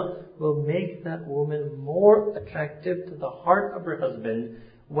Sunnah, will make that woman more attractive to the heart of her husband.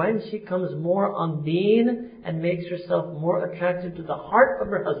 When she comes more on deen and makes herself more attractive to the heart of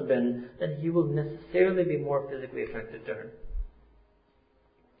her husband, then he will necessarily be more physically attracted to her.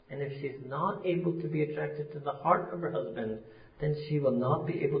 And if she's not able to be attracted to the heart of her husband, then she will not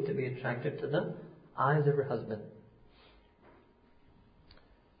be able to be attracted to the eyes of her husband.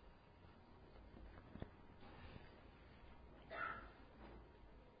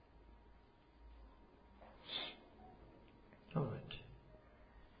 Alright.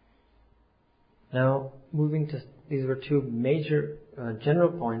 Now, moving to, these were two major general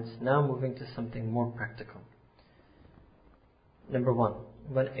points, now moving to something more practical. Number one,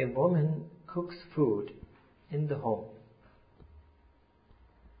 when a woman cooks food in the home,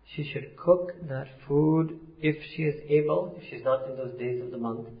 she should cook that food if she is able, if she's not in those days of the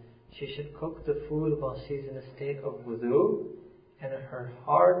month, she should cook the food while she's in a state of wudu and her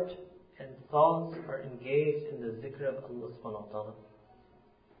heart and thoughts are engaged in the zikr of Allah subhanahu wa ta'ala.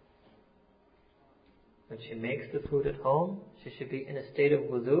 When she makes the food at home, she should be in a state of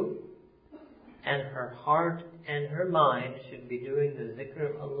wudu, and her heart and her mind should be doing the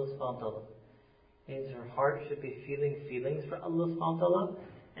zikr of Allah subhanahu wa ta'ala. Means her heart should be feeling feelings for Allah subhanahu wa ta'ala,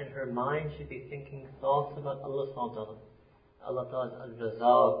 and her mind should be thinking thoughts about Allah subhanahu wa ta'ala. Allah ta'ala is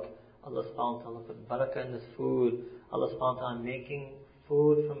al-Razaq. Allah subhanahu wa ta'ala put barakah in this food. Allah subhanahu wa ta'ala making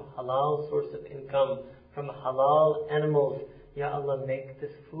food from halal source of income, from halal animals. Ya Allah, make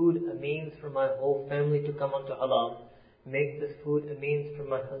this food a means for my whole family to come onto halal. Make this food a means for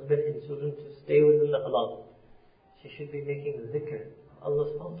my husband and children to stay within the halal. She should be making zikr of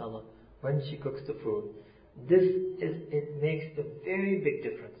Allah subhanahu wa ta'ala when she cooks the food. It makes a very big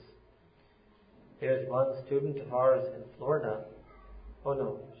difference. There's one student of ours in Florida. Oh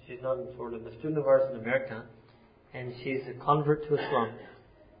no, she's not in Florida, but a student of ours in America, and she's a convert to Islam.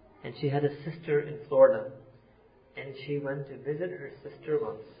 And she had a sister in Florida, and she went to visit her sister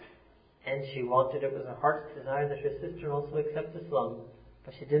once. And she wanted, it was her heart's desire that her sister also accept Islam,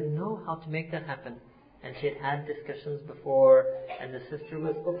 but she didn't know how to make that happen. And she had had discussions before, and the sister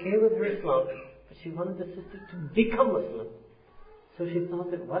was okay with her Islam, but she wanted the sister to become Muslim. So she thought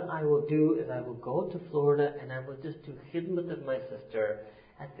that what I will do is I will go to Florida and I will just do khidmat of my sister.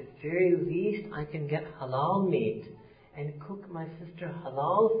 At the very least, I can get halal meat and cook my sister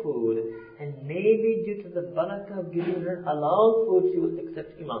halal food, and maybe due to the barakah of giving her halal food, she will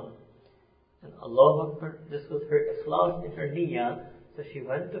accept Iman. And Allahu Akbar, this was her ikhlas in her niyyah. So she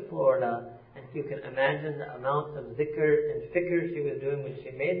went to Florida, and you can imagine the amount of zikr and fikr she was doing when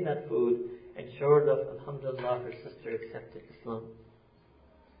she made that food, and sure enough, alhamdulillah, her sister accepted Islam.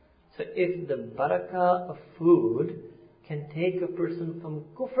 So if the barakah of food can take a person from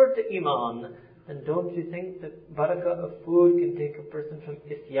kufr to iman, then don't you think that barakah of food can take a person from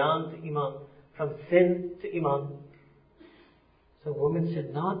isyan to iman, from sin to iman? So women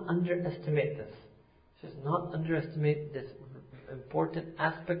should not underestimate this. She should not underestimate this important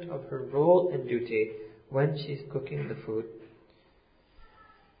aspect of her role and duty when she's cooking the food.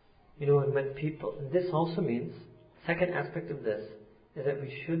 You know, and when people, and this also means, second aspect of this, is that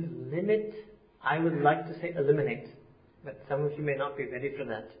we should limit, I would like to say eliminate, but some of you may not be ready for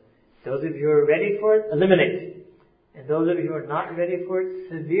that. Those of you who are ready for it, eliminate. And those of you who are not ready for it,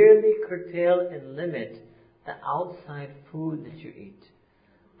 severely curtail and limit the outside food that you eat.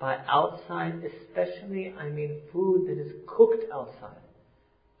 By outside especially, I mean food that is cooked outside.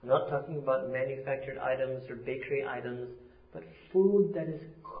 I'm not talking about manufactured items or bakery items, but food that is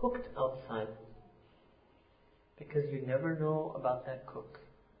cooked outside. Because you never know about that cook.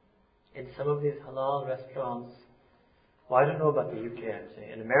 In some of these halal restaurants, Well, I don't know about the UK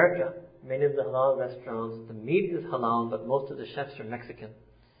actually. In America, many of the halal restaurants, the meat is halal, but most of the chefs are Mexican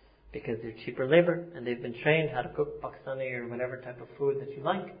because they're cheaper labor and they've been trained how to cook Pakistani or whatever type of food that you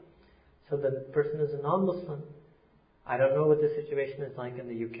like. So the person is a non-Muslim. I don't know what the situation is like in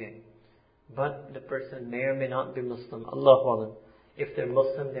the UK, but the person may or may not be Muslim. Allahu Alam. If they're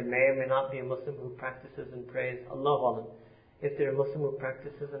Muslim, they may or may not be a Muslim who practices and prays. Allahu Alam. If they're a Muslim who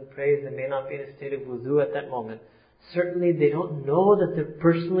practices and prays, they may not be in a state of wuzu at that moment. Certainly they don't know that they're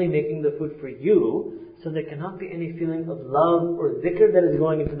personally making the food for you, so there cannot be any feeling of love or dhikr that is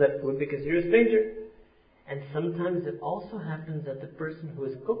going into that food because you're a stranger. And sometimes it also happens that the person who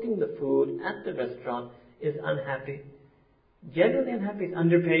is cooking the food at the restaurant is unhappy. Generally unhappy, is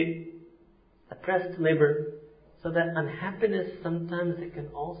underpaid, oppressed labor. So that unhappiness, sometimes it can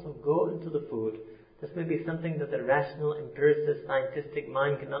also go into the food. This may be something that the rational, empiricist, scientific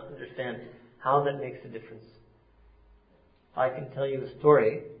mind cannot understand how that makes a difference. I can tell you a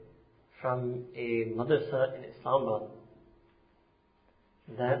story from a madrasa in Islamabad,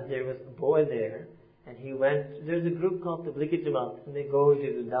 that there was a boy there, and he went, there's a group called Tablighi Jamaat, and they go to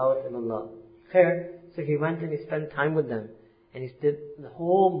the Dawat ilallah. So he went and he spent time with them, and he did the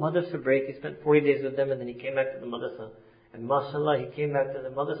whole madrasa break, he spent 40 days with them, and then he came back to the madrasa. And mashallah, he came back to the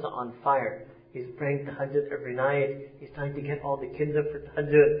madrasa on fire. He's praying tahajjud every night. He's trying to get all the kids up for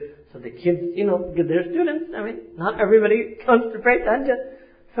tahajjud. So the kids, because they're students, not everybody comes to pray tahajjud.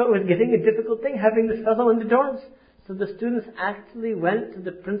 So it was getting a difficult thing having this fellow in the dorms. So the students actually went to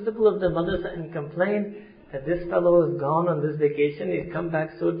the principal of the madrasa and complained that this fellow has gone on this vacation. He's come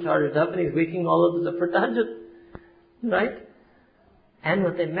back so charged up and he's waking all of us up for tahajjud. Right? And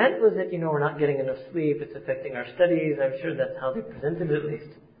what they meant was that, we're not getting enough sleep. It's affecting our studies. I'm sure that's how they presented it at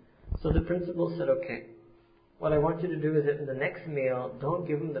least. So the principal said, okay, what I want you to do is that in the next meal, don't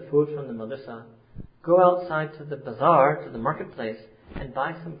give him the food from the madrasa. Go outside to the bazaar, to the marketplace, and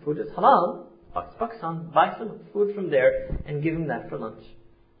buy some food. It's halal, Pakistan. Buy some food from there and give him that for lunch.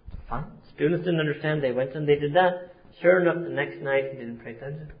 Fine. Students didn't understand. They went and they did that. Sure enough, the next night he didn't pray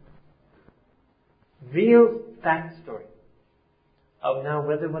tahajjud. Real fact story. Of now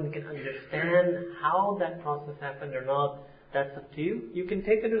whether one can understand how that process happened or not, that's up to you. You can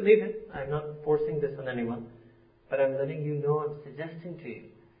take it or leave it. I'm not forcing this on anyone. But I'm letting you know, I'm suggesting to you.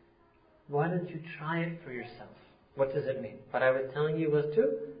 Why don't you try it for yourself? What does it mean? What I was telling you was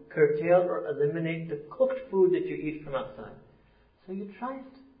to curtail or eliminate the cooked food that you eat from outside. So you try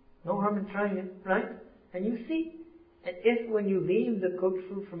it. No harm in trying it, right? And you see. And if when you leave the cooked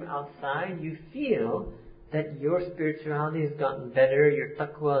food from outside, you feel that your spirituality has gotten better, your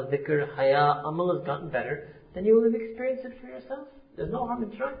taqwa, dhikr, haya, amal has gotten better, then you will have experienced it for yourself. There's no harm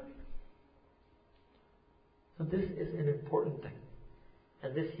in trying. So this is an important thing.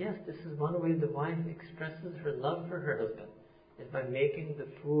 And this is one way the wife expresses her love for her husband, is by making the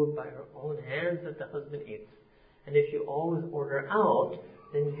food by her own hands that the husband eats. And if you always order out,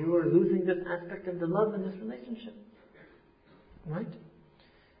 then you are losing this aspect of the love in this relationship. Right?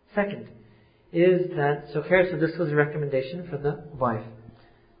 Second is that, so this was a recommendation for the wife.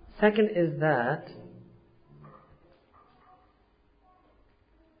 Second is that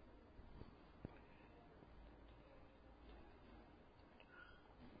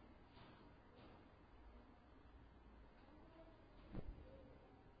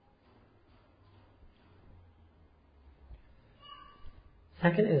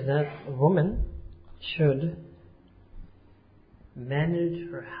a woman should manage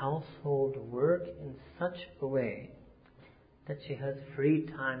her household work in such a way that she has free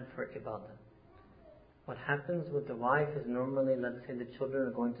time for ibadah. What happens with the wife is normally, let's say the children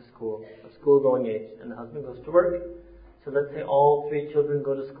are going to school, of school going age, and the husband goes to work. So let's say all 3 children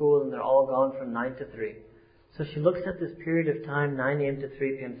go to school and they're all gone from 9 to 3. So she looks at this period of time, 9 a.m. to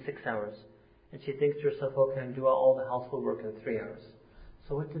 3 p.m., 6 hours. And she thinks to herself, okay, I can do all the household work in 3 hours.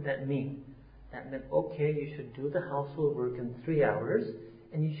 So what did that mean? That meant, okay, you should do the household work in 3 hours,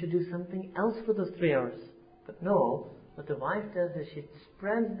 and you should do something else for those 3 hours. But no, what the wife does is she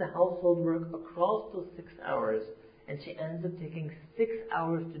spreads the household work across those 6 hours, and she ends up taking 6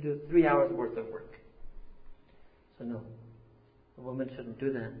 hours to do 3 hours worth of work. So no, a woman shouldn't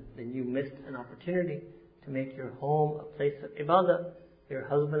do that. Then you missed an opportunity to make your home a place of ibadah. Your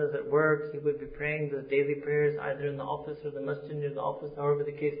husband is at work, he would be praying the daily prayers either in the office or the masjid near the office, however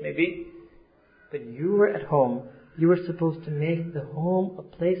the case may be. But you were at home. You were supposed to make the home a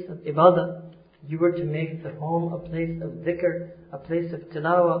place of ibadah. You were to make the home a place of dhikr, a place of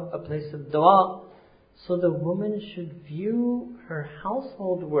tilawah, a place of dua. So the woman should view her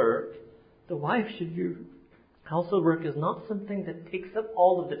household work, the wife should view household work as not something that takes up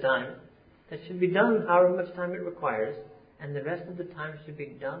all of the time, that should be done however much time it requires. and the rest of the time should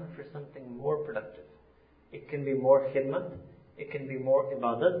be done for something more productive. It can be more khidmat, it can be more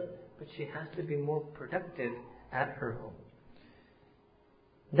ibadat, but she has to be more productive at her home.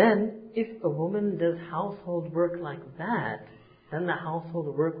 Then, if a woman does household work like that, then the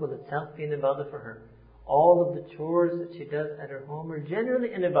household work will itself be an ibadah for her. All of the chores that she does at her home are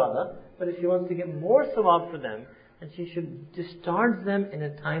generally an ibadah, but if she wants to get more sawab for them, then she should discharge them in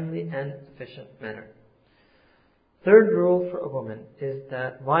a timely and efficient manner. Third rule for a woman is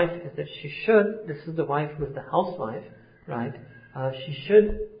that this is the wife who is the housewife, right? She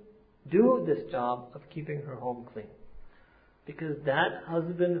should do this job of keeping her home clean. Because that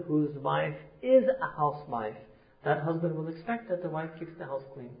husband whose wife is a housewife, that husband will expect that the wife keeps the house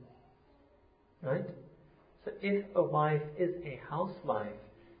clean. Right? So if a wife is a housewife,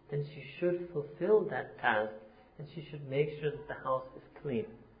 then she should fulfill that task, and she should make sure that the house is clean,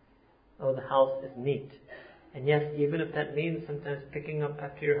 or the house is neat. And yes, even if that means sometimes picking up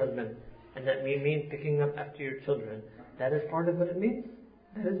after your husband, and that may mean picking up after your children, that is part of what it means.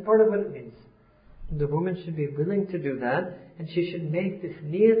 That is part of what it means. The woman should be willing to do that, and she should make this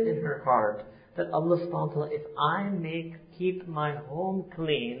niyat in her heart that Allah subhanahu wa ta'ala, if I keep my home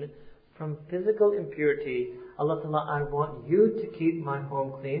clean from physical impurity, Allah ta'ala, I want you to keep my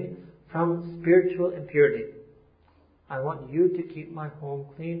home clean from spiritual impurity. I want you to keep my home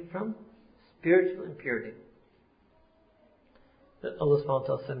clean from spiritual impurity. That Allah subhanahu wa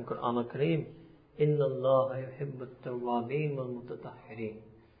ta'ala said in Quran al-Kareem, Inna Allah yuhibbu at-tawwabin wal-mutatahhirin.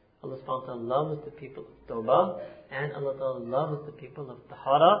 Allah subhanahu wa ta'ala loves the people of Tawbah, and Allah ta'ala loves the people of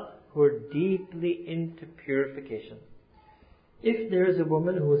Tahara, who are deeply into purification. If there is a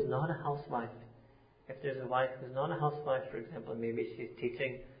woman who is not a housewife, if there's a wife who is not a housewife, for example, maybe she's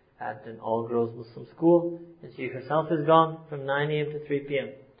teaching at an all-girls Muslim school, and she herself is gone from 9 a.m. to 3 p.m.,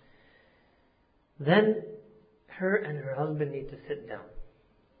 then her and her husband need to sit down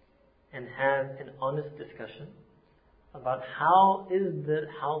and have an honest discussion about how is the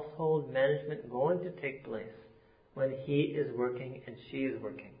household management going to take place when he is working and she is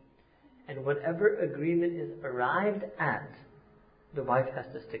working. And whatever agreement is arrived at, the wife has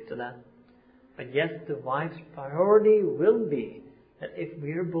to stick to that. But yes, the wife's priority will be that if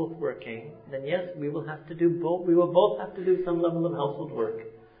we are both working, then yes, we will both have to do some level of household work.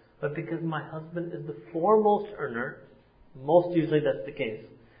 But because my husband is the foremost earner, most usually that's the case,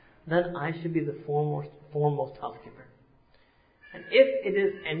 then I should be the foremost housekeeper. And if it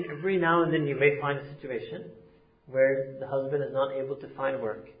is, and every now and then you may find a situation where the husband is not able to find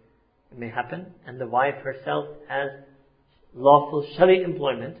work. It may happen, and the wife herself has lawful shari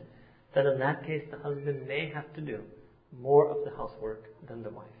employment, then in that case the husband may have to do more of the housework than the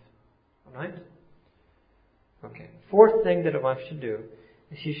wife. Alright? Okay. Fourth thing that a wife should do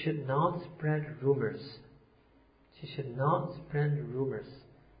is she should not spread rumors. She should not spread rumors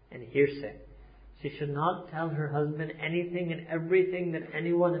and hearsay. She should not tell her husband anything and everything that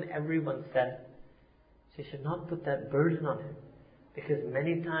anyone and everyone said. She should not put that burden on him. Because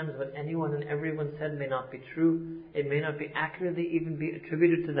many times what anyone and everyone said may not be true. It may not be accurately even be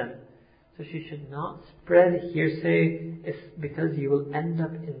attributed to them. So she should not spread hearsay, because you will end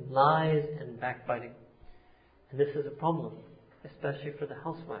up in lies and backbiting. And this is a problem, especially for the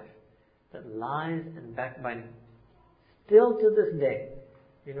housewife, that lies and backbiting. Still to this day,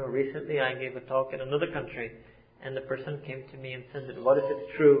 recently I gave a talk in another country, and the person came to me and said that what if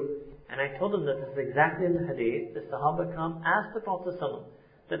it's true? And I told him that this is exactly in the hadith. The Sahaba asked the Prophet ﷺ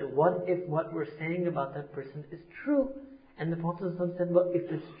that what if what we're saying about that person is true? And the Prophet ﷺ said, well,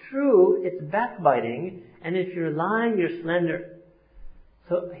 if it's true, it's backbiting, and if you're lying, you're slander.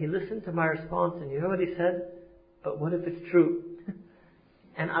 So he listened to my response, and you know what he said? But what if it's true?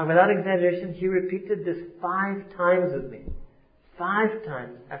 And without exaggeration, he repeated this 5 times with me. 5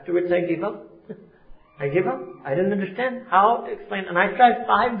 times. After which I gave up. I gave up. I didn't understand how to explain. And I tried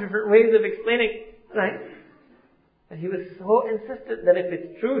 5 different ways of explaining. Right? But he was so insistent that if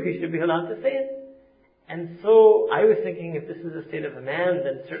it's true, he should be allowed to say it. And so I was thinking, if this is the state of a man,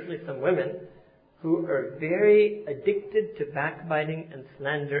 then certainly some women who are very addicted to backbiting and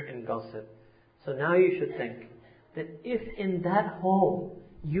slander and gossip. So now you should think that if in that home,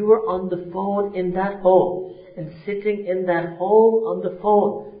 you were on the phone in that home, and sitting in that home on the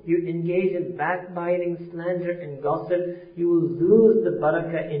phone, you engage in backbiting, slander and gossip, you will lose the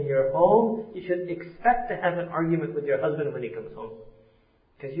barakah in your home. You should expect to have an argument with your husband when he comes home.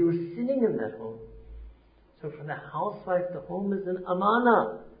 Because you were sitting in that home. So for the housewife, the home is an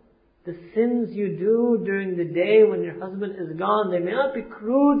amana. The sins you do during the day when your husband is gone, they may not be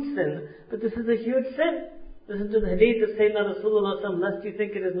crude sins, but this is a huge sin. Listen to the hadith of Sayyidina Rasulullah, lest you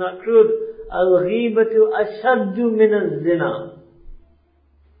think it is not crude. al-ghibatu ashaddu min al-zina.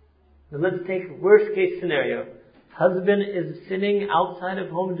 Now let's take worst case scenario. Husband is sitting outside of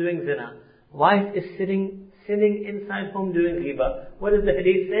home doing zina. Wife is sinning inside home doing ghiba. What is the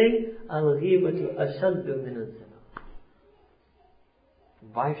hadith saying? Al-ghibatu ashaddu min al-zina.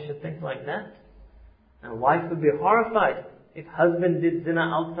 Wife should think like that. And wife would be horrified if husband did zina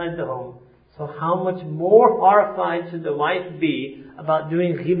outside the home. So how much more horrified should the wife be about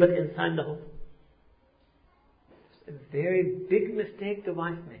doing ghibat inside the home? It's a very big mistake the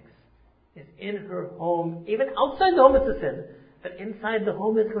wife makes. Is in her home, even outside the home it's a sin, but inside the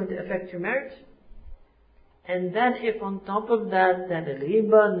home it's going to affect your marriage. And then if on top of that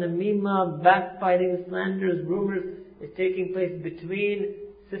ghiba, namima, backbiting, slanders, rumors is taking place between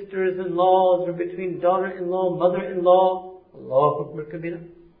sisters-in-laws or between daughter-in-law, mother-in-law, Allahu Akbar kabira,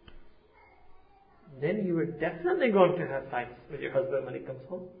 then you are definitely going to have fights with your husband when he comes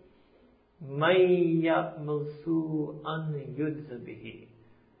home. مَن يَعْمَلْ سُوءًا يُجْزَ بِهِ.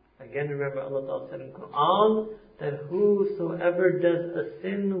 Again, remember Allah Ta'ala said in Quran that whosoever does a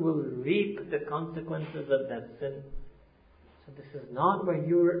sin will reap the consequences of that sin. So this is not where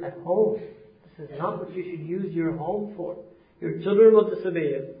you are at home. This is not what you should use your home for. Your children will disobey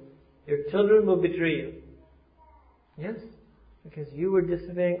you. Your children will betray you. Yes, because you were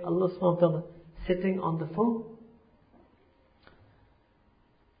disobeying Allah subhanahu wa ta'ala sitting on the phone.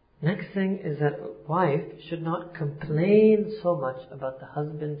 Next thing is that a wife should not complain so much about the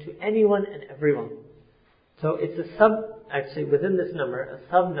husband to anyone and everyone. So it's actually within this number, a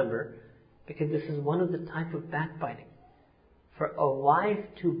sub-number, because this is one of the type of backbiting. For a wife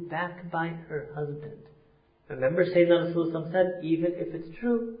to backbite her husband. Remember Sayyidina Rasulullah said, even if it's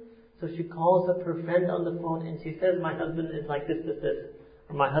true, so she calls up her friend on the phone and she says, my husband is like this,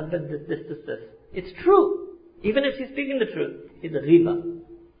 or my husband is this. It's true. Even if she's speaking the truth, it's a ghiba.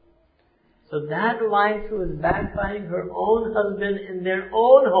 So that wife who is backbiting her own husband in their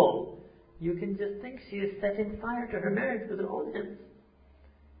own home, you can just think she is setting fire to her marriage with her own hands.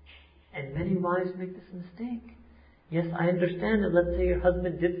 And many wives make this mistake. Yes, I understand that let's say your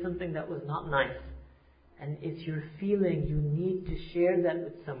husband did something that was not nice. And it's your feeling, you need to share that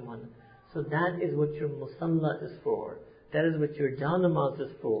with someone. So that is what your musalla is for. That is what your janamaz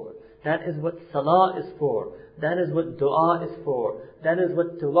is for. That is what salah is for. That is what dua is for. That is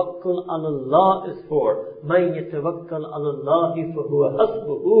what tawakkul ala Allah is for. مَن يَتَوَكَّلْ عَلَى اللَّهِ فَهُوَ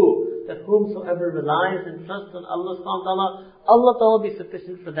حَسْبُهُ. That whomsoever relies and trusts on Allah subhanahu wa ta'ala, Allah ta'ala will be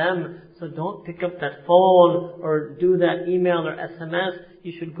sufficient for them. So don't pick up that phone or do that email or SMS.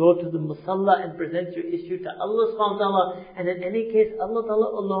 You should go to the musalla and present your issue to Allah subhanahu wa ta'ala. And in any case, Allah ta'ala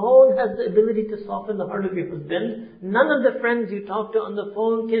alone has the ability to soften the heart of your husband. None of the friends you talk to on the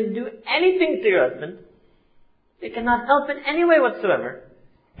phone can do anything to your husband. They cannot help in any way whatsoever.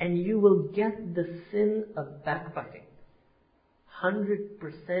 And you will get the sin of backbiting.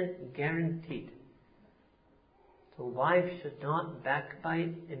 100% guaranteed. So wives should not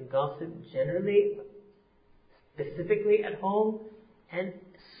backbite and gossip generally, specifically at home, and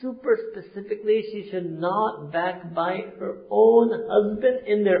super specifically she should not backbite her own husband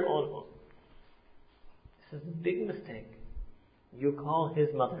in their own home. This is a big mistake. You call his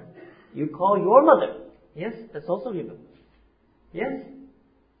mother. You call your mother. Yes, that's also riba. Yes.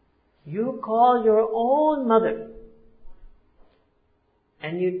 You call your own mother.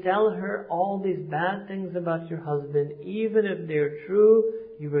 And you tell her all these bad things about your husband, even if they're true,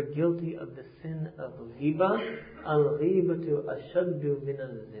 you were guilty of the sin of ghiba. Al-ghibatu ashaddu min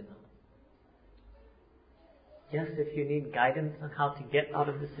al-zina. Yes, if you need guidance on how to get out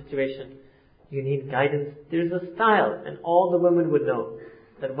of this situation, you need guidance. There's a style, and all the women would know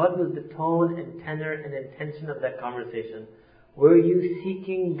that what was the tone and tenor and intention of that conversation. Were you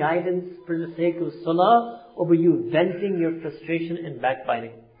seeking guidance for the sake of salah, or were you venting your frustration and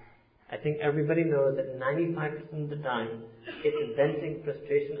backbiting? I think everybody knows that 95% of the time, it's venting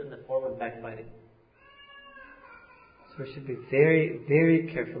frustration in the form of backbiting. So we should be very,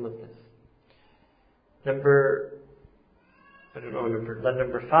 very careful of this. Number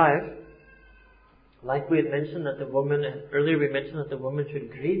 5. Like we had mentioned that earlier we mentioned that the woman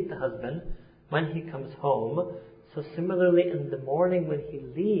should greet the husband when he comes home. So similarly, in the morning when he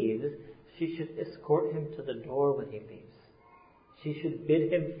leaves, she should escort him to the door when he leaves. She should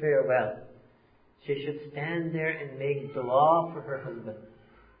bid him farewell. She should stand there and make dua for her husband.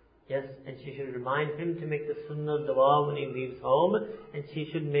 Yes, and she should remind him to make the sunnah dua when he leaves home, and she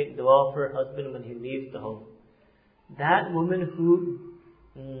should make dua for her husband when he leaves the home. That woman who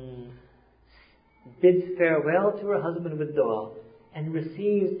bids farewell to her husband with dua, and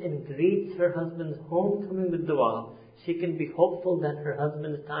receives and greets her husband's homecoming with dua, she can be hopeful that her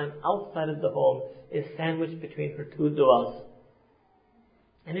husband's time outside of the home is sandwiched between her two du'as.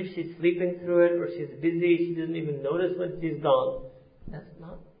 And if she's sleeping through it or she's busy, she doesn't even notice when she's gone. That's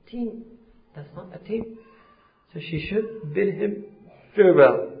not team. That's not a team. So she should bid him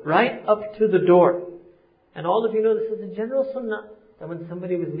farewell right up to the door. And all of you know this is a general sunnah, that when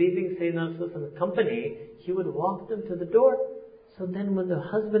somebody was leaving Sayyidina Rasul's company, he would walk them to the door. So then when the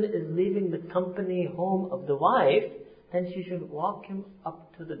husband is leaving the company home of the wife, then she should walk him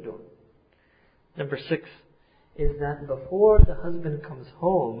up to the door. Number 6 is that before the husband comes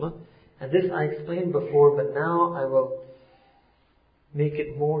home, and this I explained before, but now I will make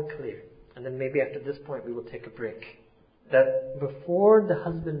it more clear. And then maybe after this point we will take a break. That before the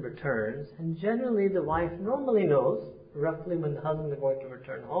husband returns, and generally the wife normally knows roughly when the husband is going to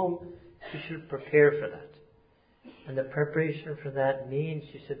return home, she should prepare for that. And the preparation for that means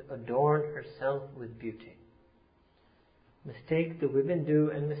she should adorn herself with beauty. Mistake the women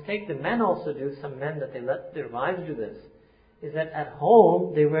do, and mistake the men also do, some men that they let their wives do this, is that at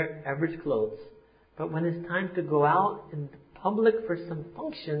home they wear average clothes. But when it's time to go out in public for some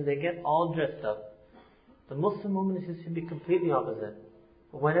function, they get all dressed up. The Muslim woman should be completely opposite.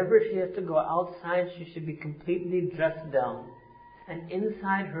 Whenever she has to go outside, she should be completely dressed down. And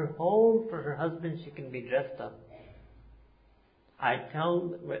inside her home, for her husband, she can be dressed up. I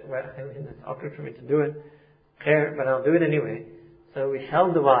tell, it's awkward for me to do it, but I'll do it anyway. So we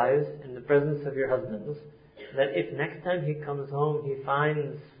tell the wives, in the presence of your husbands, that if next time he comes home, he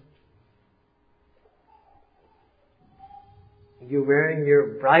finds you wearing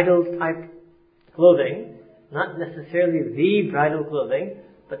your bridal type clothing, not necessarily the bridal clothing,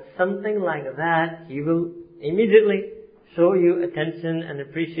 but something like that, he will immediately show you attention and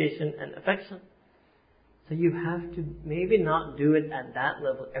appreciation and affection. So you have to maybe not do it at that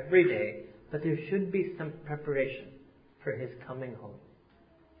level every day, but there should be some preparation for his coming home.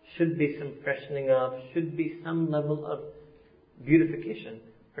 Should be some freshening up, should be some level of beautification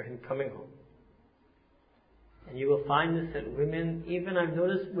for him coming home. And you will find this that women, even I've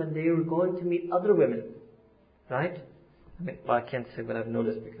noticed when they were going to meet other women, right? I can't say what I've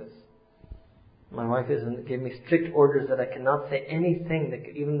noticed because my wife gave me strict orders that I cannot say anything that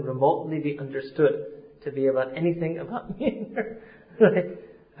could even remotely be understood to be about anything about me and her. Right?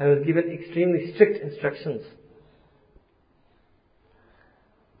 I was given extremely strict instructions.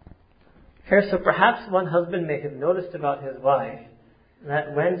 Here, so perhaps one husband may have noticed about his wife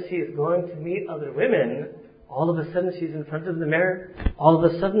that when she is going to meet other women, all of a sudden she's in front of the mirror, all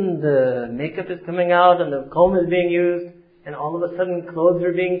of a sudden the makeup is coming out and the comb is being used, and all of a sudden clothes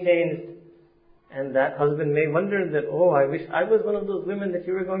are being changed. And that husband may wonder that, oh, I wish I was one of those women that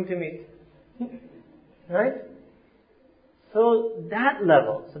you were going to meet. Right? So that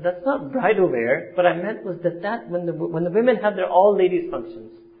level, so that's not bridal wear. What I meant was that when the women have their all ladies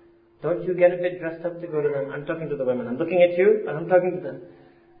functions, don't you get a bit dressed up to go to them? I'm talking to the women. I'm looking at you, and I'm talking to them.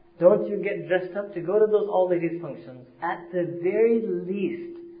 Don't you get dressed up to go to those all ladies functions? At the very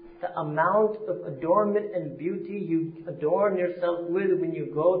least, the amount of adornment and beauty you adorn yourself with when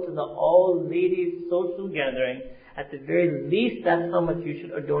you go to the all ladies social gathering, at the very least, that's how much you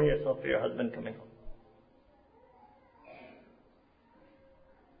should adorn yourself for your husband coming home.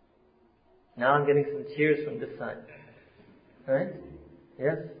 Now I'm getting some cheers from this side. Right?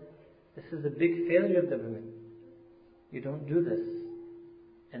 Yes. This is a big failure of the women. You don't do this.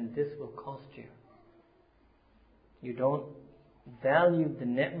 And this will cost you. You don't value the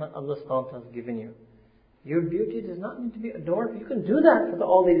ni'mah Allah subhanahu wa ta'ala has given you. Your beauty does not need to be adorned. You can do that for the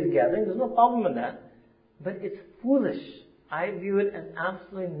all ladies gathering. There's no problem in that. But it's foolish. I view it as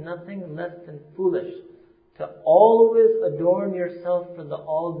absolutely nothing less than foolish to always adorn yourself for the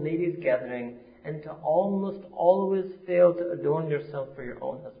all ladies gathering and to almost always fail to adorn yourself for your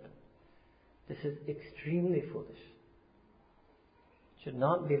own husband. This is extremely foolish. Should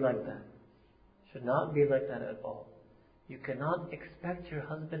not be like that. Should not be like that at all. You cannot expect your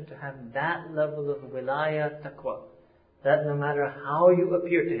husband to have that level of wilaya taqwa, that no matter how you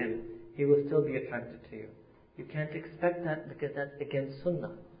appear to him, he will still be attracted to you. You can't expect that because that's against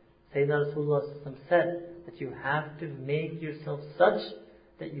sunnah. Sayyidina Rasulullah said that you have to make yourself such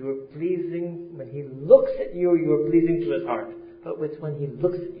that you are pleasing, when he looks at you, you are pleasing to his heart. But it's when he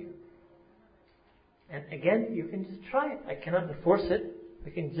looks at you. And again, you can just try it. I cannot force it.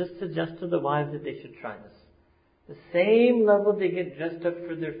 We can just suggest to the wives that they should try this. The same level they get dressed up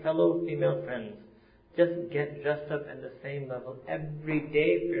for their fellow female friends. Just get dressed up in the same level every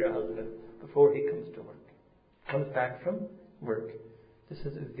day for your husband before he comes to work. Comes back from work. This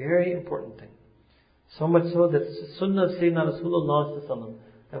is a very important thing. So much so that Sunnah of Sayyidina Rasulullah,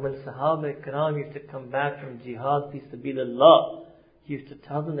 That when Sahaba Ikram used to come back from jihad fi sabilillah, he used to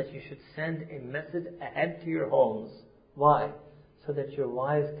tell them that you should send a message ahead to your homes. Why? So that your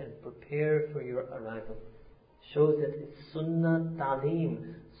wives can prepare for your arrival. Shows that it's sunnah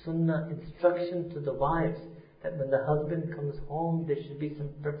ta'aleem, sunnah instruction to the wives, that when the husband comes home, there should be some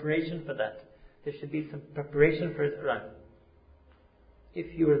preparation for that. There should be some preparation for his arrival.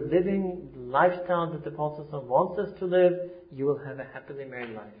 If you are living the lifestyle that the Prophet wants us to live, you will have a happily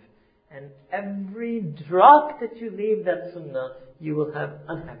married life. And every drop that you leave that sunnah, you will have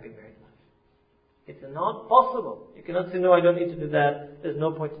unhappy married life. It's not possible. You cannot say, no, I don't need to do that. There's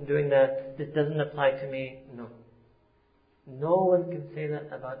no point in doing that. This doesn't apply to me. No. No one can say that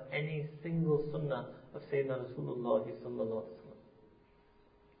about any single sunnah of Sayyidina Rasulullah sallallahu alaihi wasallam.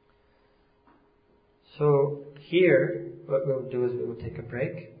 So here, what we'll do is we will take a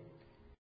break.